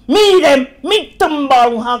phawam mirem mitam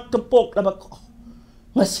bang hak to pok la ko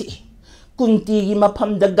ngasi kunti gi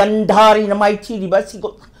mapham da gandhari na mai thi ba si ko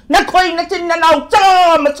na khoi na chin na naw cha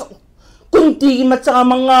ma so kunti gi macha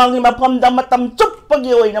manga gi mapham da matam chup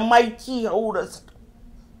pagi oi na mai chi auras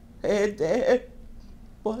de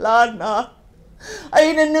bolana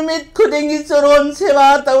aina numit kudingi soron sewa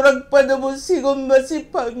taurak padamu sigum basi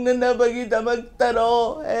pagna na bagi damag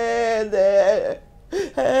taro de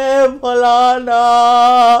bolana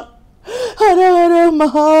hara hara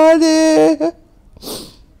mahadev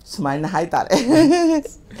smile na hai tare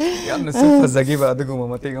yamna su fazagi ba adu ma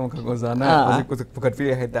mate gam khago zana azik ku pukat fi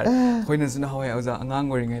hai tar khoina suna hawa auza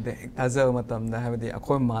angang ori ngai de taza matam da habadi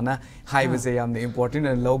akhoi mana hai ba se yamna important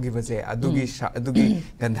and low give se adugi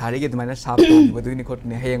gandhari ge dmaina sap to badu ni khot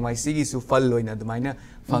ne hayang mai sigi su fal loina dmaina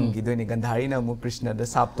fangi do ni gandhari na mu krishna da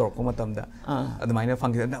sap to ko matam da dmaina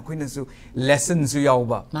fangi da khoina su lesson su yaw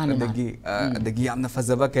ba adagi yamna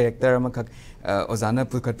fazaba character ma khak ozana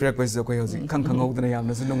pukat pri ko se ko hoji khang khang hog da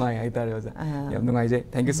yamna su nungai hai tar oza yam nungai je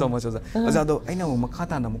thank you so much oza oza do aina mo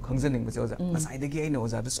makhata na mo khangjaning ba oza masai dagi aina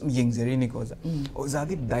oza da sum yengzari ni ko oza oza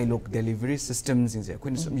gi dialogue delivery systems in je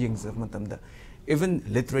ko sum yengza matam da even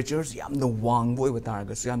literatures yam the wang boy with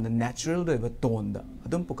targa so yam the natural do ba ton da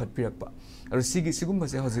adum pukat pirak pa ar sigi sigum ba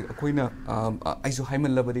se hoji koina aisu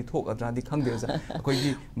haiman labadi thok adra di khangde oza koi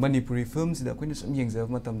gi manipuri films da koina sum yengza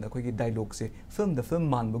matam da koi gi dialogue se film the film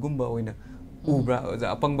man bagum ba oina ubra oza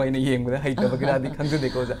apang bai na yeng ba hai ta ba gra di khangde de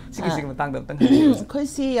ko oza sigi matang da tang khoi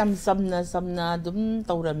si yam samna dum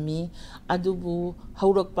taurami adubu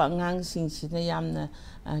haurak pa ngang sing sina yamna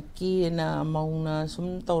ki na mauna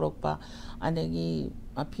sum taurak pa adagi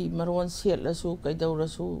api maron set la su kaidawra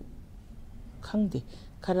su khangde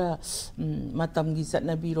khara matam gi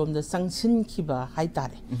satna birom da sangsin khiba hai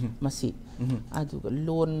tare masi aduga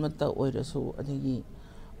lon mata oira su adagi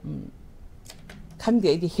khangde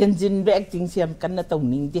di henjin be acting siam kanna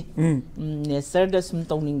tawning de ne sir da sum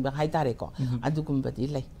tawning ba hai tare ko adugum badi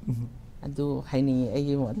lai adu haini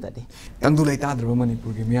ai mo ta de tangdu lai ta dro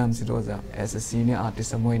manipur gi miam si roza as a senior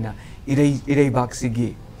artist amoina irei bak si gi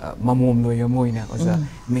mamom lo yamoina oza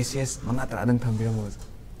message mana tra dang thambira mo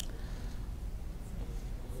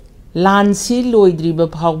ꯂꯥꯟꯁꯤ ꯂꯣꯏꯗ꯭ꯔꯤꯕ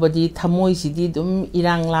ꯐꯥꯎꯕꯗꯤ ꯊꯃꯣꯏꯁꯤꯗꯤ ꯑꯗꯨꯝ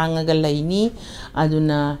ꯏꯔꯥꯡ ꯂꯥꯡꯉꯒ ꯂꯩꯅꯤ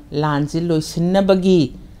ꯑꯗꯨꯅ ꯂꯥꯟꯁꯤ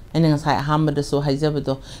ꯂꯣꯏꯁꯤꯟꯅꯕꯒꯤ ꯑꯩꯅ ꯉꯁꯥꯏ ꯑꯍꯥꯟꯕꯗꯁꯨ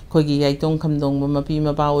ꯍꯥꯏꯖꯕꯗꯣ ꯑꯩꯈꯣꯏꯒꯤ ꯌꯥꯏꯇꯣꯡ ꯈꯝꯗꯣꯡꯕ ꯃꯄꯤ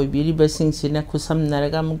ꯃꯄꯥ ꯑꯣꯏꯕꯤꯔꯤꯕꯁꯤꯡꯁꯤꯅ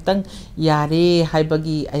ꯈꯨꯠꯁꯝꯅꯔꯒ ꯑꯃꯨꯛꯇꯪ ꯌꯥꯔꯦ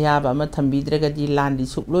ꯍꯥꯏꯕꯒꯤ ꯑꯌꯥꯕ ꯑꯃ ꯊꯝꯕꯤꯗ꯭ꯔꯒꯗꯤ ꯂꯥꯟꯗꯤ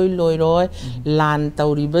ꯁꯨꯛꯂꯣꯏ ꯂꯣꯏꯔꯣꯏ ꯂꯥꯟ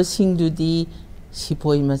ꯇꯧꯔꯤꯕꯁꯤꯡꯗꯨꯗꯤ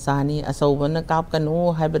ꯁꯤꯄꯣꯏ ꯃꯆꯥꯅꯤ ꯑꯆꯧꯕꯅ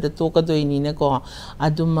ꯀꯥꯞꯀꯅꯨ ꯍꯥꯏꯕꯗ ꯇꯣꯛꯀꯗꯣꯏꯅꯤꯅꯀꯣ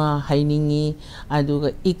ꯑꯗꯨꯃ ꯍꯥꯏꯅꯤꯡꯉꯤ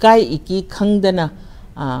ꯑꯗꯨꯒ ꯏꯀꯥꯏ ꯏꯀꯤ ꯈꯪꯗꯅ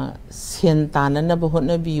ꯁꯦꯟ ꯇꯥꯅꯅꯕ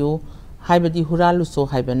ꯍꯣꯠꯅꯕꯤꯌꯨ ꯍꯥꯏꯕꯗꯤ ꯍꯨꯔꯥꯜꯂꯨꯆꯣ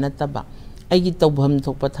ꯍꯥꯏꯕ ꯅꯠꯇꯕ ꯑꯩꯒꯤ ꯇꯧꯐꯝ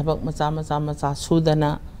ꯊꯣꯛꯄ ꯊꯕꯛ ꯃꯆꯥ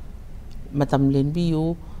ꯁꯨꯗꯅ ꯃꯇꯝ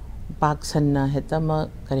ꯂꯦꯟꯕꯤꯌꯨ ꯄꯥꯛ ꯁꯟꯅ ꯍꯦꯛꯇꯃꯛ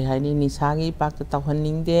ꯀꯔꯤ ꯍꯥꯏꯅꯤ ꯅꯤꯁꯥꯒꯤ ꯄꯥꯛꯇ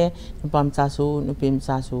ꯇꯧꯍꯟꯅꯤꯡꯗꯦ ꯅꯨꯄꯥ ꯃꯆꯥꯁꯨ ꯅꯨꯄꯤ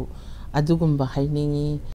ꯃꯆꯥꯁꯨ ꯑꯗꯨꯒꯨꯝꯕ ꯍꯥꯏꯅꯤꯡꯉꯤ